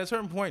 I mean, at a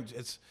certain point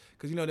it's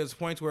because there's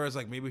points where it's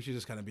like maybe she's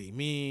just kind of being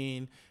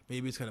mean,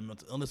 maybe it's kind of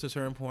mental illness at a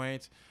certain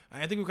point.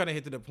 And I think we kind of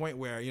hit to the point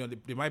where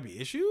there might be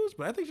issues,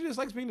 but I think she just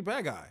likes being the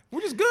bad guy,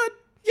 which is good.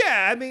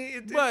 Yeah, I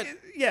mean,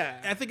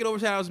 I think it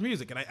overshadows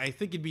music, and I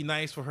think it'd be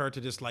nice for her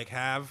to just like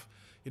have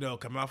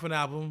come out with an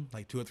album,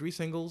 like 2 or 3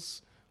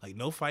 singles, like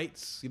no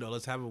fights.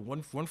 Let's have a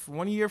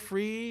one year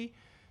free.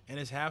 And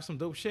just have some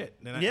dope shit,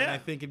 and I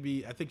think we'd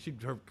be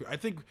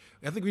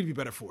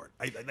better for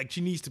it. Like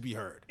she needs to be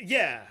heard.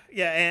 Yeah,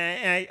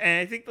 and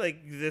I think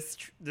like this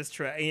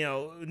track,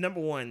 number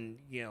one,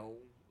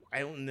 I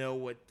don't know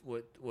what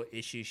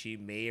issues she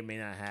may or may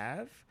not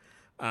have,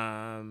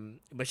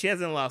 but she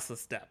hasn't lost a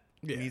step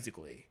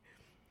musically.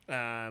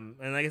 And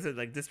like I said,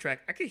 like this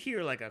track, I could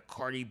hear like a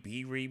Cardi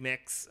B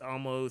remix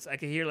almost. I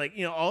could hear like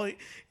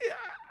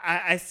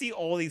I see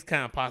all these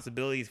kind of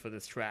possibilities for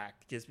this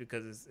track just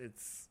because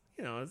it's.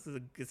 It's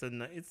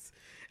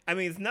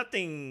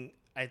nothing,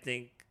 I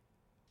think,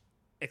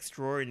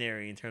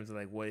 extraordinary in terms of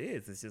like what it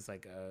is. It's just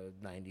like a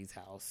 90s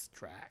house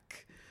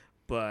track.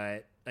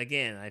 But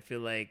again, I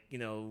feel like,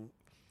 in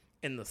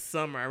the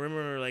summer, I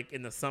remember like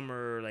in the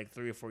summer, like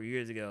 3 or 4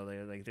 years ago,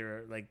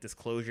 their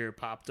Disclosure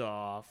popped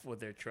off with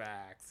their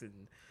tracks,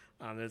 and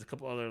there's a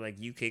couple other like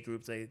UK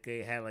groups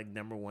they had like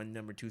number 1,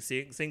 number 2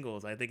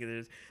 singles. I think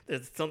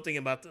there's something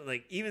about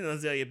even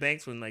Azealia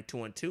Banks when like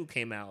 212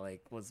 came out like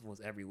was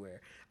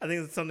everywhere. I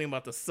think there's something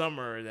about the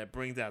summer that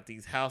brings out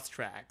these house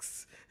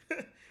tracks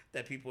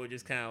that people are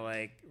just kind of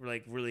like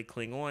really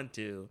cling on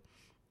to.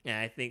 And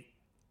I think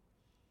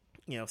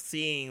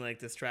seeing like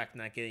this track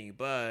not getting you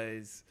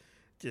buzz,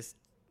 just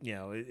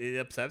it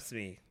upsets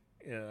me.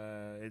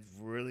 It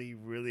really,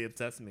 really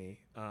upsets me.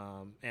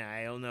 And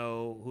I don't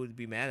know who to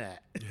be mad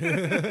at.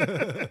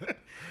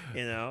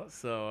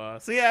 So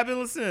yeah, I've been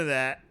listening to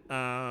that.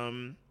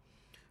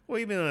 What have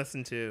you been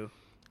listening to?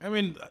 I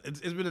mean, it's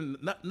been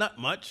not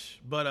much,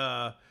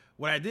 but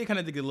what I did kind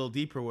of dig a little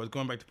deeper was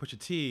going back to Pusha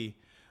T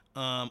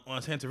on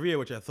Santeria,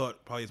 which I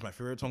thought probably is my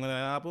favorite song on that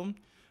album.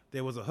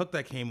 There was a hook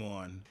that came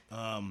on,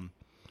 and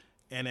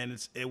then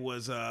there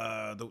was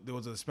a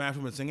Smash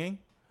woman singing.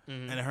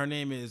 Mm-hmm. And her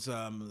name is,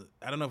 I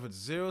don't know if it's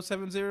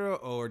 070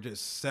 or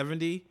just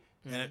 70,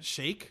 mm-hmm. and it's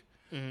Shake.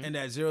 Mm-hmm. And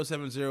that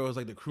 070 is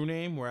like the crew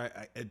name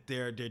where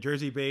they're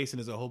Jersey based, and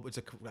it's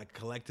a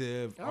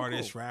collective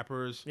artists, cool.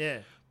 rappers. Yeah.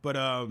 But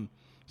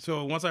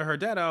so once I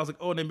heard that, I was like,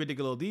 oh, let me dig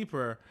a little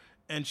deeper.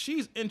 And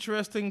she's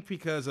interesting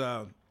because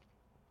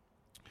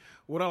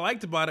what I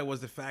liked about it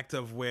was the fact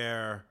of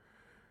where,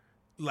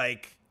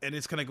 like, and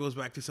this kind of goes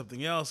back to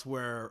something else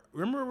where,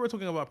 remember we were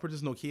talking about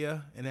Princess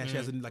Nokia, and that she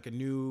has like a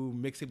new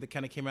mixtape that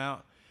kind of came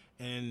out,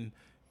 and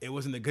it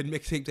wasn't a good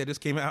mixtape that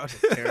just came out.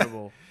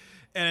 Terrible.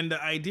 And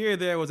the idea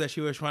there was that she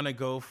was trying to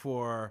go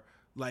for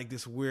like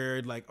this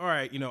weird, like, all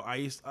right, I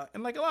used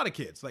and like a lot of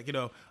kids, like,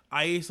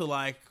 I used to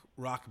like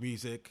rock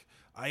music.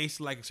 I used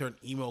to like a certain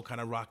emo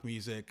kind of rock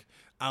music.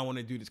 I want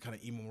to do this kind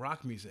of emo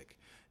rock music.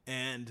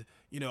 And,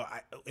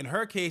 in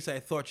her case, I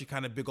thought she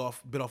kind of bit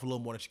off a little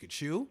more than she could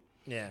chew.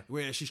 Yeah.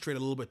 Where she strayed a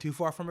little bit too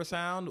far from her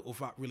sound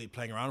without really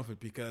playing around with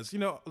it, because,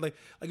 like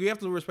you have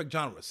to respect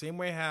genres. Same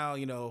way how,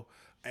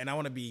 and I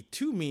want to be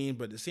too mean,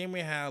 but the same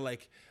way how,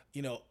 like,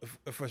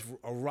 if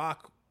a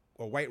rock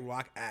or white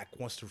rock act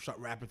wants to start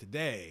rapping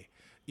today,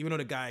 even though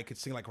the guy could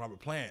sing like Robert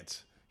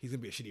Plant, he's going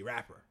to be a shitty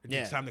rapper. It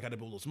takes time to kind of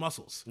build those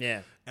muscles.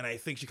 Yeah. And I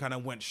think she kind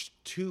of went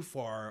too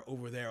far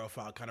over there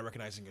without kind of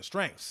recognizing her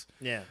strengths.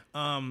 Yeah.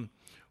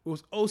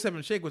 What was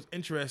 07 Shake was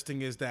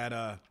interesting is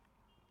that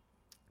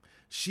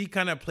she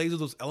kind of plays with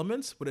those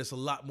elements, but it's a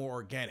lot more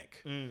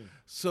organic. Mm.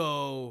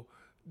 So,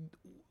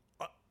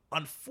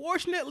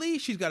 unfortunately,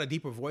 she's got a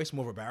deeper voice,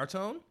 more of a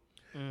baritone.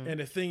 Mm. And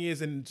the thing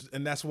is, and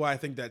that's why I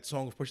think that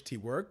song of Pusha T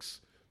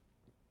works,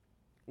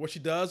 what she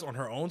does on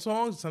her own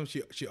songs, sometimes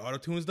she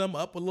auto-tunes them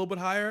up a little bit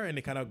higher, and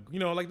they kind of,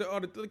 like like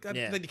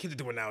the kids are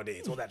doing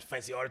nowadays, all that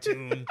fancy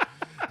auto-tune.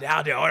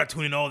 They're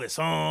auto-tuning all their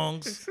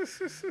songs.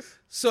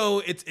 So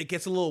it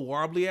gets a little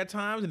warbly at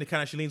times,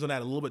 and she leans on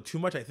that a little bit too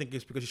much. I think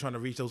it's because she's trying to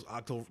reach those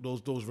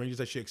those ranges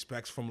that she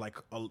expects from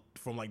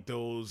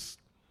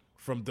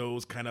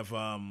those kind of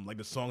like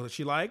the songs that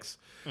she likes.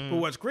 But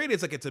what's great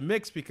is like it's a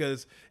mix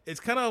because it's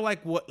kind of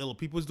like what Little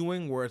People's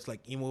doing, where it's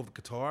like emo with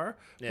guitar.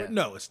 Yeah. But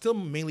no, it's still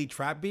mainly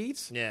trap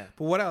beats. Yeah.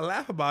 But what I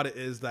laugh about it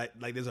is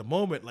that like there's a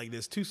moment, like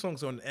there's 2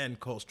 songs on the end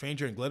called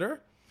Stranger and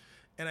Glitter.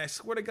 And I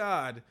swear to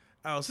God,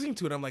 I was listening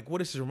to it. I'm like, what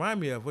does this remind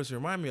me of? What does it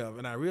remind me of?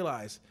 And I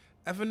realized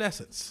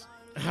Evanescence.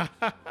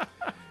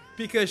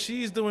 Because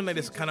she's doing like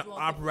this kind of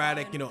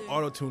operatic,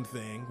 auto-tune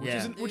thing, which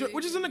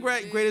isn't the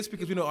greatest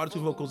because we know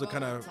auto-tune vocals are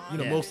kind of,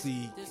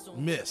 mostly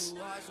miss.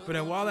 But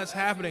then while that's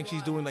happening,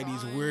 she's doing like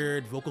these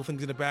weird vocal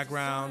things in the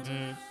background.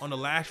 On the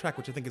last track,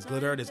 which I think is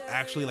Glitter, there's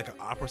actually like an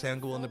opera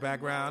sample in the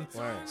background.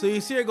 Right. So you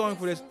see her going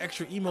for this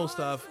extra emo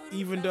stuff,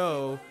 even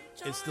though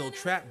it's still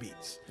trap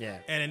beats. Yeah.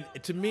 And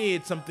to me,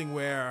 it's something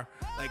where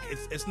like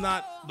it's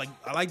not like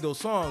I like those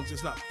songs.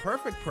 It's not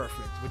perfect,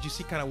 but you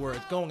see kind of where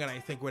it's going, and I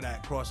think where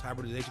that cross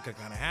hybridization can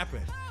kind of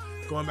happen.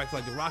 Going back to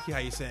like the Rocky, how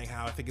you're saying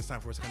how I think it's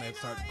time for us to kind of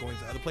start going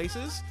to other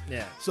places.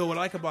 Yeah. So what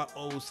I like about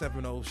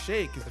 070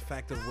 Shake is the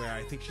fact of where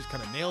I think she's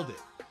kind of nailed it.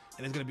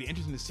 And it's going to be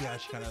interesting to see how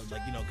she kind of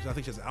like, because I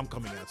think she says, I'm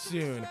coming out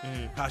soon.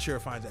 How she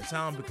finds that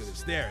sound because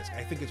it's theirs.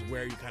 I think it's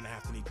where you kind of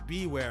have to need to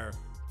be where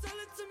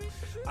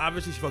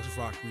obviously she fucks with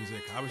rock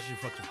music. Obviously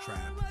she fucks with trap.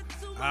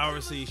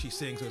 Obviously she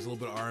sings, so it's a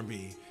little bit of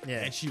R&B.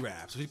 Yeah. And she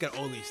raps. So she's got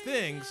all these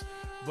things,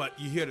 but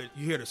you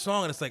hear the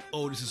song and it's like,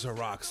 oh, this is a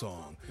rock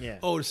song. Yeah.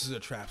 Oh, this is a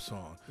trap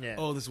song. Yeah.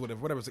 Oh, this is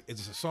whatever. It's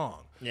just a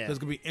song. Yeah. So it's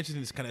going to be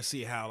interesting to kind of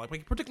see how,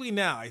 like particularly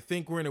now, I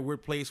think we're in a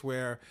weird place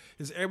where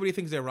everybody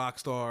thinks they're rock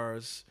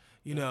stars.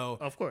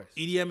 Of course,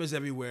 EDM is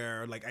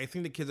everywhere. Like I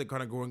think the kids are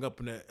kind of growing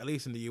up at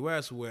least in the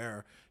U.S.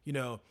 where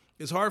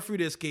it's hard for you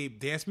to escape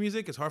dance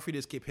music. It's hard for you to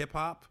escape hip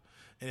hop,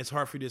 and it's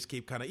hard for you to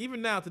escape kind of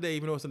even now today,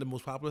 even though it's not the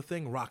most popular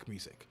thing, rock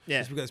music.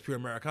 Yeah, just because it's pure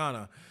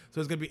Americana. So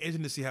it's gonna be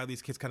interesting to see how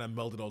these kids kind of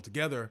meld it all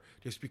together.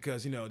 Just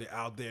because they're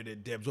out there,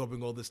 they're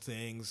absorbing all these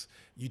things.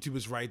 YouTube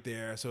is right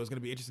there, so it's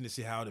gonna be interesting to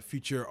see how the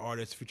future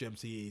artists, future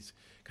MCs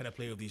kind of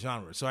play with these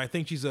genres. So I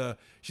think she's a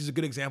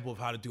good example of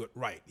how to do it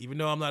right. Even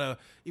though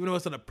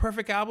it's not a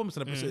perfect album, it's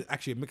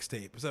actually a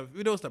mixtape. So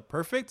even though it's not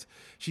perfect,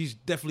 she's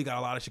definitely got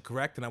a lot of shit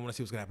correct, and I want to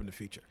see what's gonna happen in the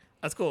future.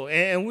 That's cool.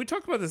 And we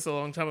talked about this a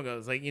long time ago.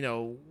 It's like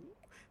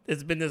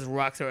there's been this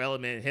rock star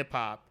element in hip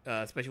hop,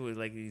 especially with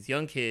like these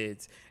young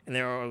kids, and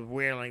they're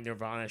wearing like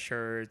Nirvana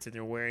shirts and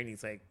they're wearing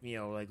these like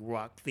like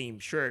rock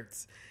themed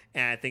shirts.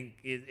 And I think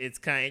it's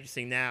kind of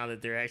interesting now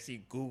that they're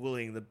actually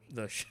Googling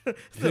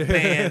the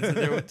bands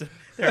and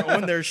they're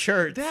on their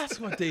shirts.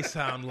 That's what they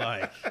sound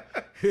like.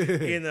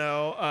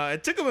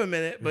 It took them a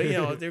minute, but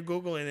they're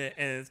Googling it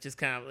and it's just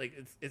kind of like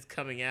it's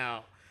coming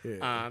out.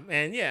 Yeah.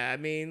 And yeah, I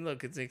mean,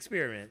 look, it's an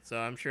experiment, so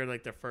I'm sure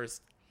like the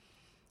first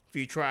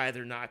few tries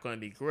are not going to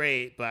be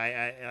great, but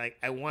I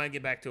want to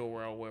get back to a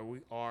world where we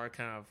are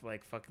kind of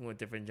like fucking with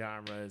different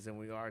genres and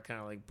we are kind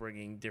of like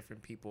bringing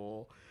different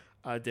people,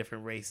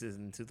 different races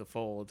into the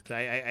fold. Cause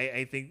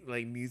I think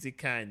like music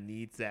kind of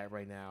needs that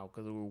right now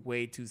because we're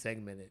way too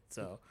segmented.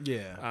 So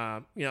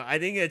yeah, I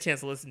didn't get a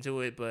chance to listen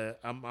to it, but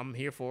I'm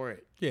here for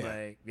it.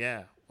 Yeah,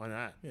 like why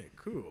not? Yeah,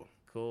 cool.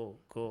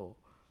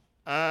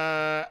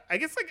 I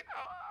guess like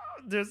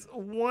there's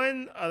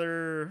one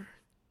other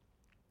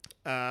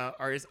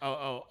artist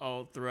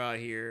I'll throw out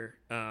here.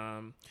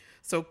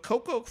 So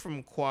Coco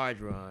from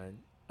Quadron.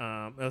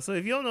 So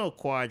if you don't know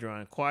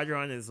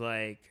Quadron is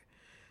like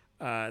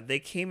they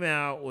came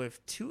out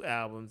with 2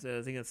 albums.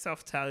 I think a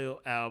self-titled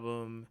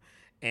album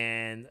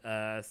and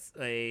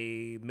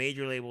a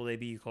major label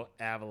debut called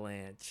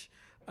Avalanche.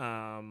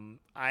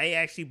 I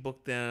actually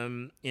booked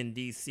them in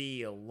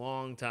DC a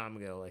long time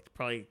ago, like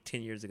probably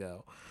 10 years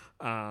ago.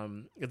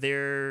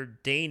 They're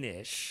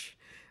Danish.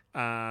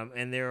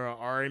 And they're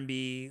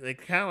R&B,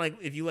 like kind of like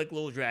if you like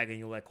Little Dragon,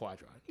 you'll like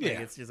Quadron. Like,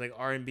 it's just like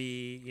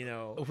R&B,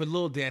 with a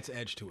little dance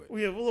edge to it.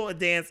 We have a little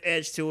dance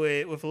edge to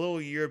it with a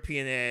little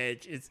European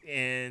edge.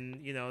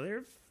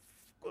 They're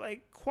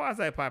like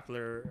quasi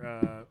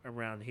popular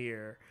around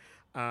here.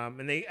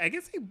 And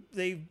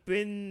they've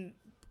been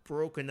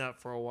broken up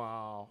for a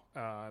while.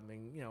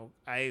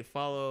 I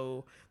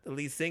follow the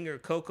lead singer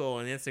Coco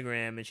on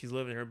Instagram, and she's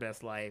living her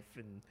best life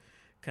and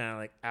kind of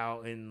like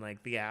out in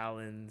like the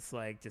islands,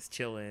 like just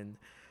chilling.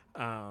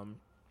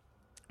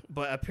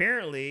 But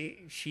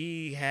apparently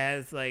she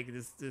has like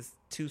this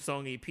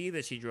 2-song EP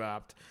that she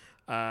dropped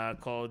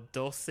called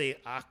Dulce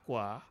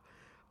Aqua,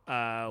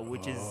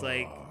 which is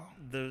like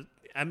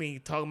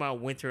talking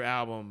about winter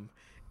album.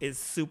 It's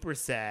super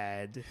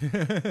sad.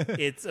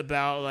 It's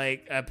about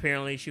like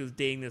apparently she was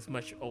dating this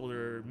much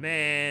older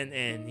man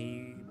and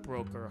he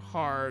broke her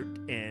heart,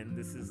 and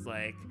this is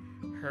like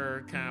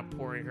her kind of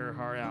pouring her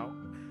heart out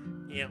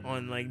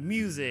on like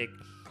music,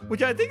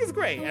 which I think is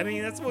great. I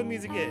mean, that's what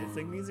music is.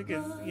 Like, music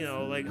is, you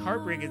know, like,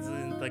 heartbreak is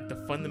in, like, the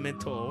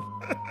fundamental,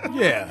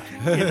 Yeah.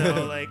 you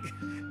know, like,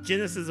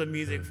 genesis of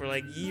music for,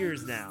 like,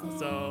 years now.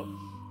 So,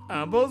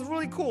 but it was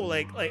really cool.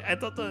 Like I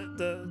thought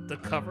the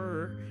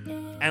cover,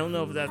 I don't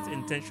know if that's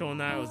intentional or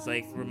not. It was,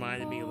 like,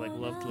 reminded me of, like,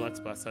 Love Deluxe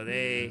by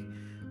Sade,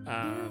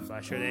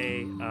 by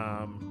Sade.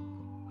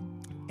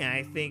 And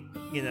I think,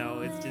 you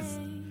know, it's just,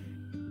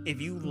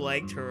 if you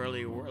liked her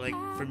earlier work, like,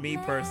 for me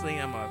personally,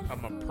 I'm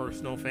a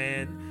personal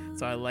fan,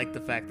 so I like the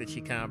fact that she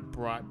kind of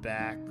brought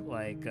back,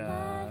 like,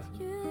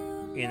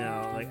 you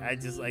know, like, I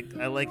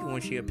like it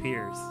when she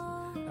appears.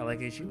 I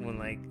like it when,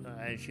 like,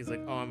 she's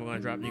like, oh, I'm gonna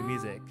drop new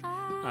music,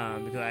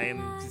 because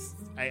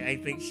I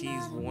think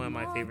she's one of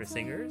my favorite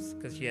singers,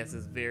 because she has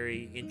this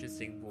very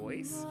interesting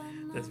voice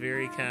that's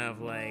very kind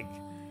of like,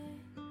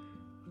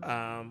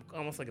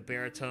 almost like a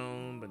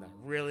baritone, but not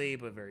really,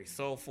 but very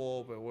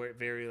soulful, but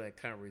very, like,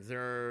 kind of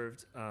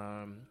reserved.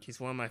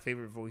 She's one of my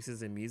favorite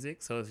voices in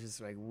music, so it's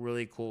just, like,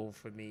 really cool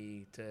for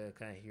me to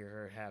kind of hear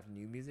her have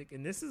new music.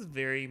 And this is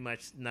very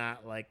much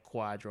not like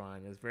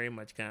Quadron. It's very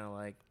much kind of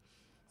like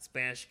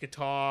Spanish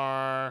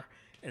guitar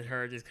and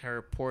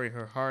her pouring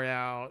her heart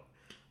out.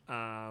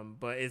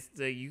 But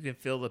you can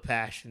feel the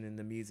passion in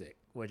the music,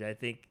 which I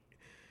think,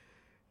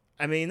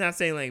 I mean, not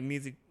saying, like,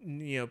 music,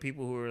 you know,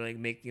 people who are, like,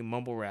 making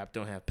mumble rap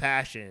don't have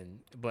passion,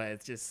 but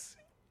it's just,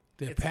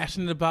 they're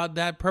passionate about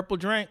that purple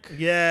drink.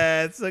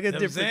 Yeah, it's like a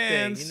different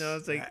thing. You know,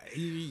 it's like,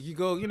 you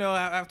go, you know,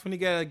 after when you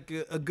get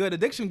a good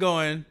addiction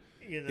going,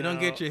 you don't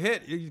get your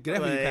hit. You're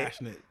definitely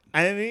passionate.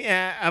 I mean,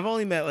 I've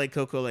only met, like,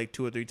 Coco, like,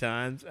 2 or 3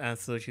 times,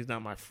 so she's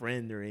not my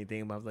friend or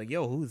anything. But I was like,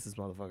 yo, who is this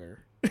motherfucker?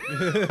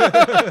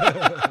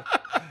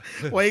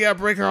 Why you gotta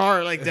break her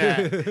heart like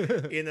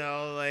that? You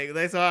know, like,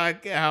 that's how I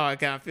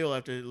kind of feel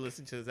after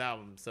listening to this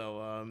album.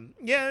 So,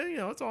 yeah, you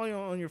know, it's all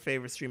on your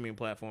favorite streaming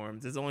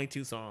platforms. There's only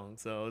 2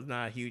 songs, so it's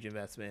not a huge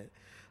investment.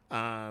 You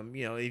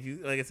know, if you,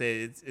 like I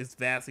said, it's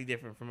vastly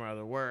different from our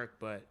other work,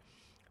 but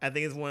I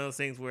think it's one of those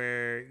things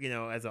where, you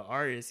know, as an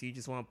artist, you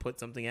just want to put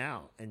something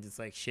out and just,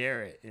 like,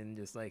 share it and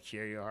just, like,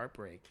 share your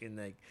heartbreak. And,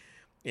 like,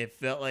 it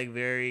felt like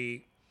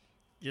very,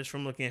 just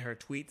from looking at her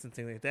tweets and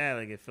things like that,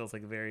 like, it feels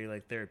like very,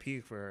 like,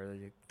 therapeutic for her,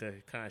 like, to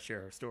kind of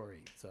share her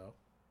story. So,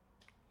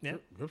 yeah.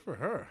 Good for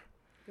her.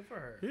 Good for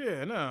her.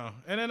 Yeah, no.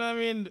 And then, I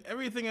mean,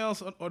 everything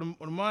else on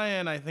my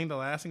end, I think the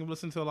last thing I've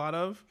listened to a lot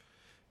of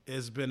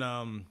has been,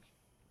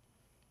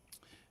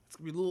 it's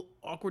going to be a little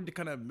awkward to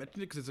kind of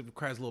mention it because it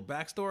requires a little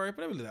backstory,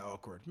 but not really that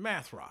awkward.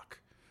 Math rock.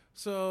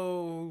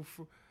 So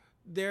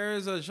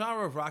there's a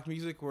genre of rock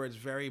music where it's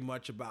very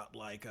much about,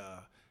 like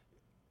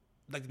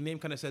the name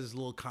kind of says, it's a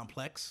little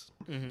complex.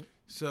 Mm-hmm.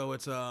 So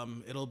it's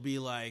it'll be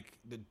like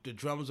the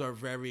drums are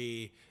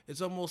very,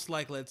 it's almost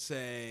like, let's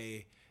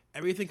say,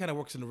 everything kind of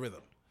works in the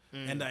rhythm.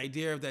 And the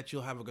idea of that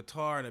you'll have a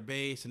guitar and a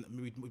bass and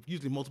maybe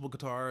usually multiple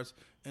guitars,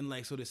 and,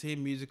 like, so the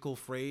same musical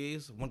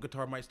phrase, one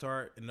guitar might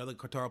start, another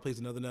guitar plays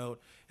another note.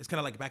 It's kind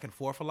of like back and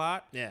forth a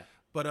lot. Yeah.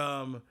 But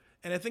and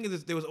the thing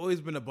is, there was always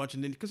been a bunch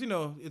of indie, because, you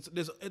know,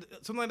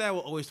 something like that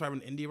will always thrive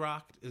in indie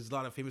rock. There's a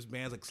lot of famous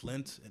bands like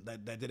Slint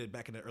that did it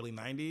back in the early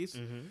 90s.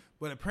 Mm-hmm.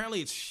 But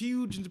apparently it's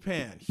huge in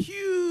Japan.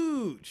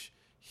 Huge.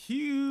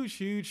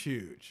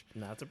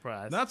 Not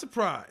surprised. Not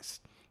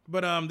surprised.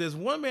 But there's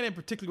one band in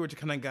particular which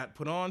kind of got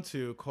put on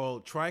to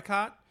called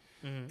Tricot.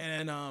 Mm-hmm.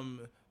 And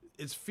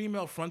it's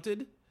female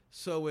fronted.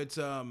 So it's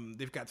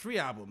they've got 3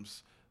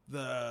 albums.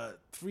 The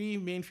 3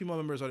 main female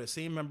members are the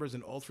same members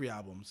in all 3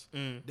 albums.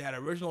 They had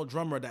an original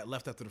drummer that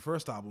left after the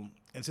first album,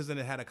 and since then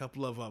they had a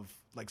couple of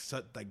like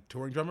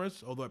touring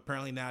drummers. Although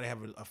apparently now they have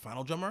a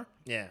final drummer.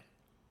 Yeah.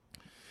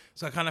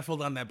 So I kind of fell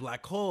down that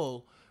black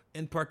hole,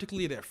 and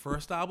particularly their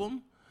first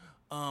album.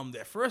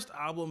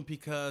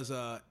 Because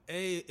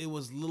it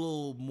was a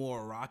little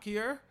more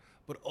rockier,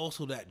 but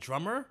also that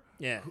drummer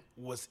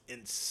was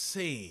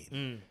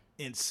insane.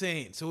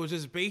 So it was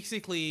just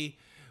basically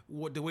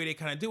the way they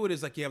kind of do it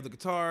is, like, you have the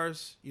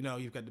guitars, you know,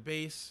 you've got the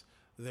bass,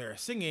 they're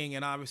singing,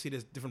 and obviously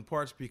there's different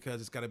parts because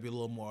it's got to be a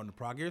little more on the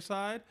proggier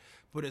side.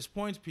 But it's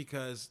points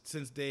because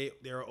since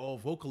they're all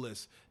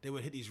vocalists, they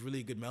would hit these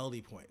really good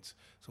melody points.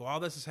 So all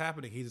this is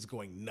happening, he's just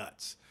going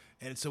nuts.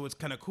 And so it's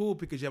kind of cool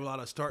because you have a lot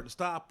of start and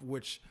stop,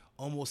 which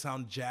almost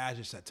sound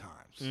jazzish at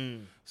times.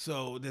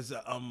 So there's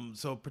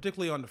so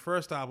particularly on the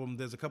first album,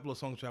 there's a couple of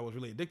songs which I was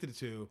really addicted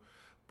to,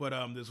 but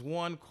there's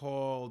one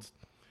called,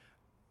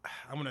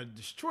 I'm gonna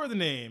destroy the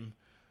name,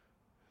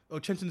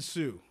 Ochenchin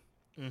Su.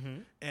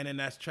 Mm-hmm. And then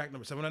that's track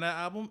number 7 on that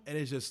album, and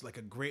it's just like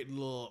a great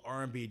little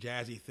R&B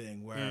jazzy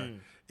thing where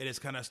it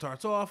just kind of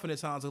starts off and it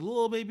sounds a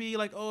little maybe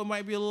like, oh, it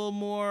might be a little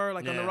more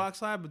like on the rock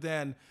side, but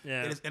then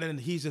and then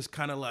he's just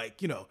kind of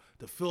like, you know,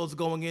 the fills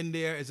going in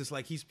there. It's just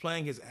like he's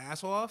playing his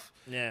ass off,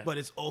 but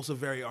it's also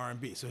very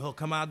R&B. So he'll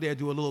come out there,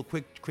 do a little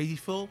quick crazy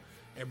fill,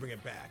 and bring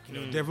it back. You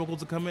know, their vocals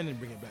will come in and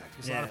bring it back.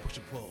 It's a lot of push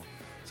and pull.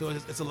 So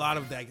it's a lot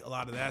of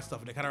that stuff,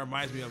 and it kind of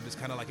reminds me of just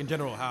kind of like in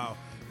general how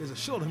there's a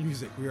shit of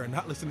music we are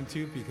not listening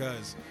to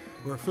because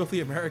We're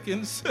filthy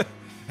Americans.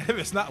 And if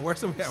it's not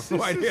worse, then we have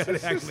no idea that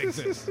it actually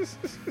exists.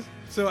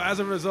 So as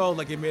a result,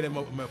 like it made it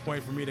a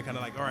point for me to kind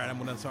of like, all right, I'm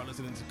gonna start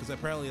listening to, because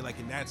apparently like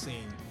in that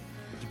scene,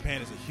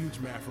 Japan is a huge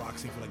math rock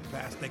scene for like the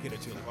past decade or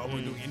two. Like,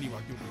 we're doing indie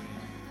rock,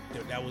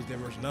 that was their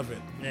version of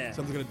it. Yeah.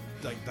 So I'm gonna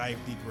like dive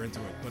deeper into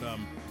it. But the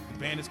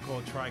band is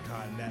called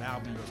Tricon, and that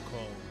album was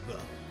called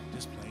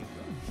Just Plain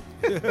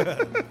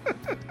The.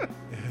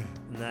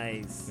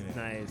 Nice,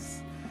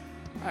 nice.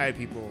 All right,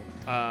 people.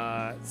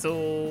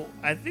 So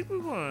I think we're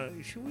gonna.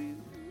 We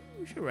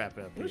should wrap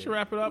it up. We should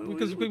wrap it up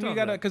because we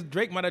gotta. Because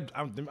Drake might have.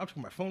 I'm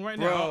checking my phone right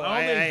now. Bro,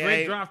 I don't think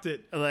Drake dropped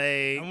it.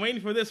 Like, I'm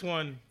waiting for this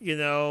one. You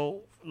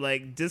know,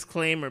 like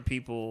disclaimer,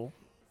 people.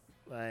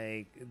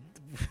 Like,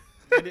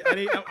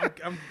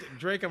 I'm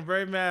Drake. I'm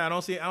very mad. I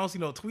don't see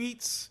no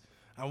tweets.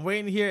 I'm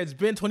waiting here. It's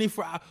been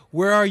 24 hours.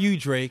 Where are you,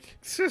 Drake?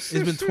 It's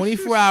been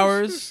 24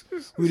 hours.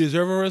 We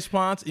deserve a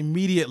response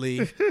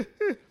immediately.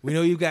 We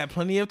know you've got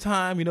plenty of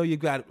time. We know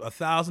you've got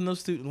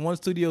 1,001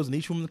 studios in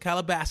each room in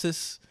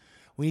Calabasas.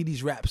 We need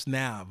these raps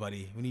now,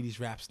 buddy. We need these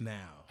raps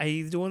now.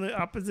 He's doing the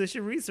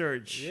opposition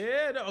research.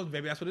 Yeah, no,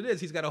 maybe that's what it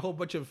is. He's got a whole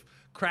bunch of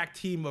crack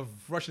team of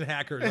Russian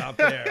hackers out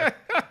there.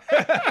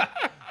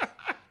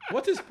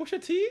 What is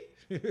Pusha T?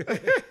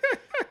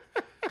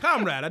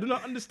 Comrade, I do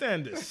not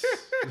understand this.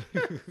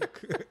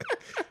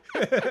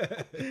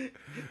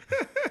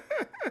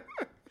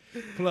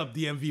 Pull up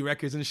DMV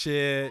records and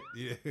shit.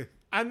 Yeah.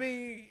 I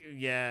mean,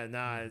 yeah,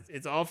 nah,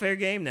 it's all fair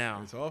game now.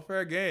 It's all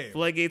fair game.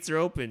 Floodgates are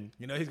open.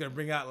 You know, he's gonna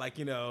bring out like,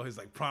 you know, his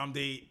like prom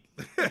date.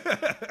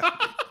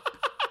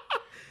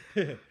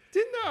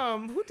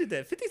 Didn't who did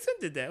that? 50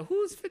 Cent did that.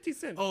 Who's 50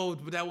 Cent? Oh,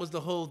 but that was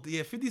the whole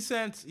 50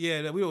 Cent.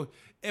 Yeah,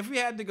 if we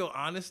had to go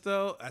honest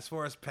though, as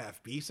far as Path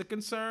Beefs are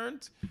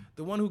concerned,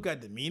 the one who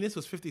got the meanest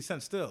was 50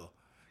 Cent still.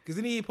 Because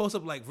then he post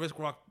up like Rick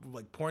Ross,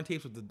 like porn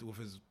tapes with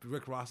his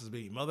Rick Ross's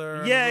baby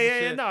mother.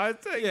 Yeah. No,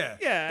 it's like,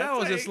 that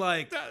was just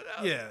like,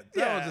 that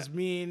was just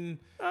mean.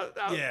 I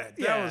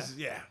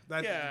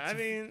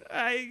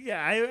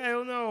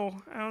don't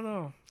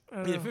know.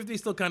 Yeah, 50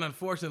 still kind of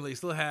unfortunately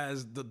still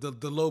has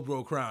the low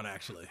bro crown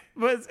actually.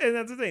 But and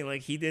that's the thing,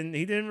 like he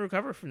didn't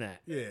recover from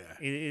that. Yeah,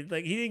 he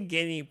didn't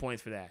get any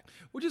points for that.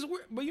 Which is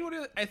weird. But you know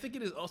what? I think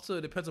it is also,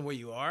 it depends on where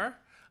you are.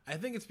 I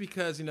think it's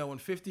because, you know, when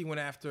 50 went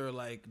after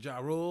like Ja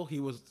Rule, it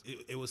was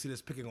seen as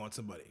picking on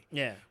somebody.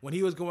 Yeah. When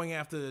he was going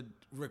after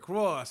Rick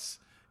Ross,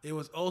 it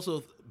was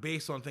also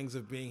based on things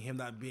of him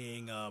not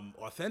being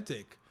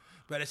authentic.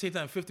 But at the same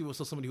time, 50 was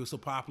still somebody who was so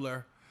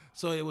popular.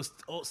 So it was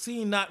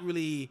seen not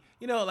really,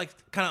 you know, like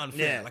kind of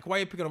unfair. Yeah. Like, why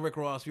are you picking on Rick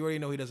Ross? We already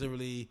know he's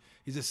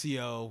a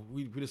CO.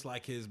 We just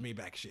like his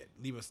Maybach shit.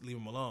 Leave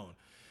him alone.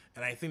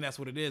 And I think that's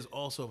what it is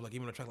also, like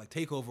even a track like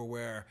Takeover,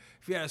 where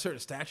if you had a certain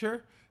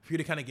stature, for you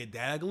to kind of get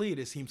that ugly, it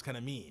just seems kind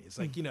of mean. It's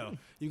like, you know,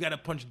 you got to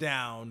punch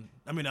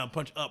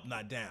up,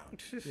 not down.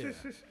 Yeah.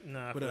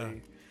 Nah, but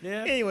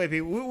yeah. Anyway,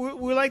 people,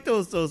 we're like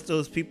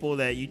those people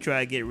that you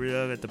try to get rid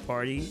of at the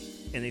party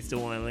and they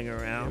still want to linger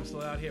around. Yeah, we're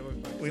still out here.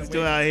 We're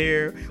still out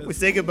here. We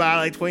said goodbye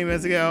like 20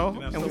 minutes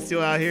ago, and we're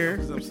still out here.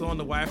 I'm still on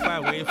the Wi-Fi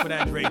waiting for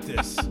that Drake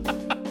disc.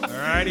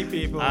 Alrighty,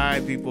 people. All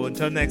right, people.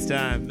 Until next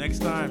time.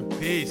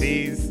 Peace.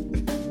 Peace.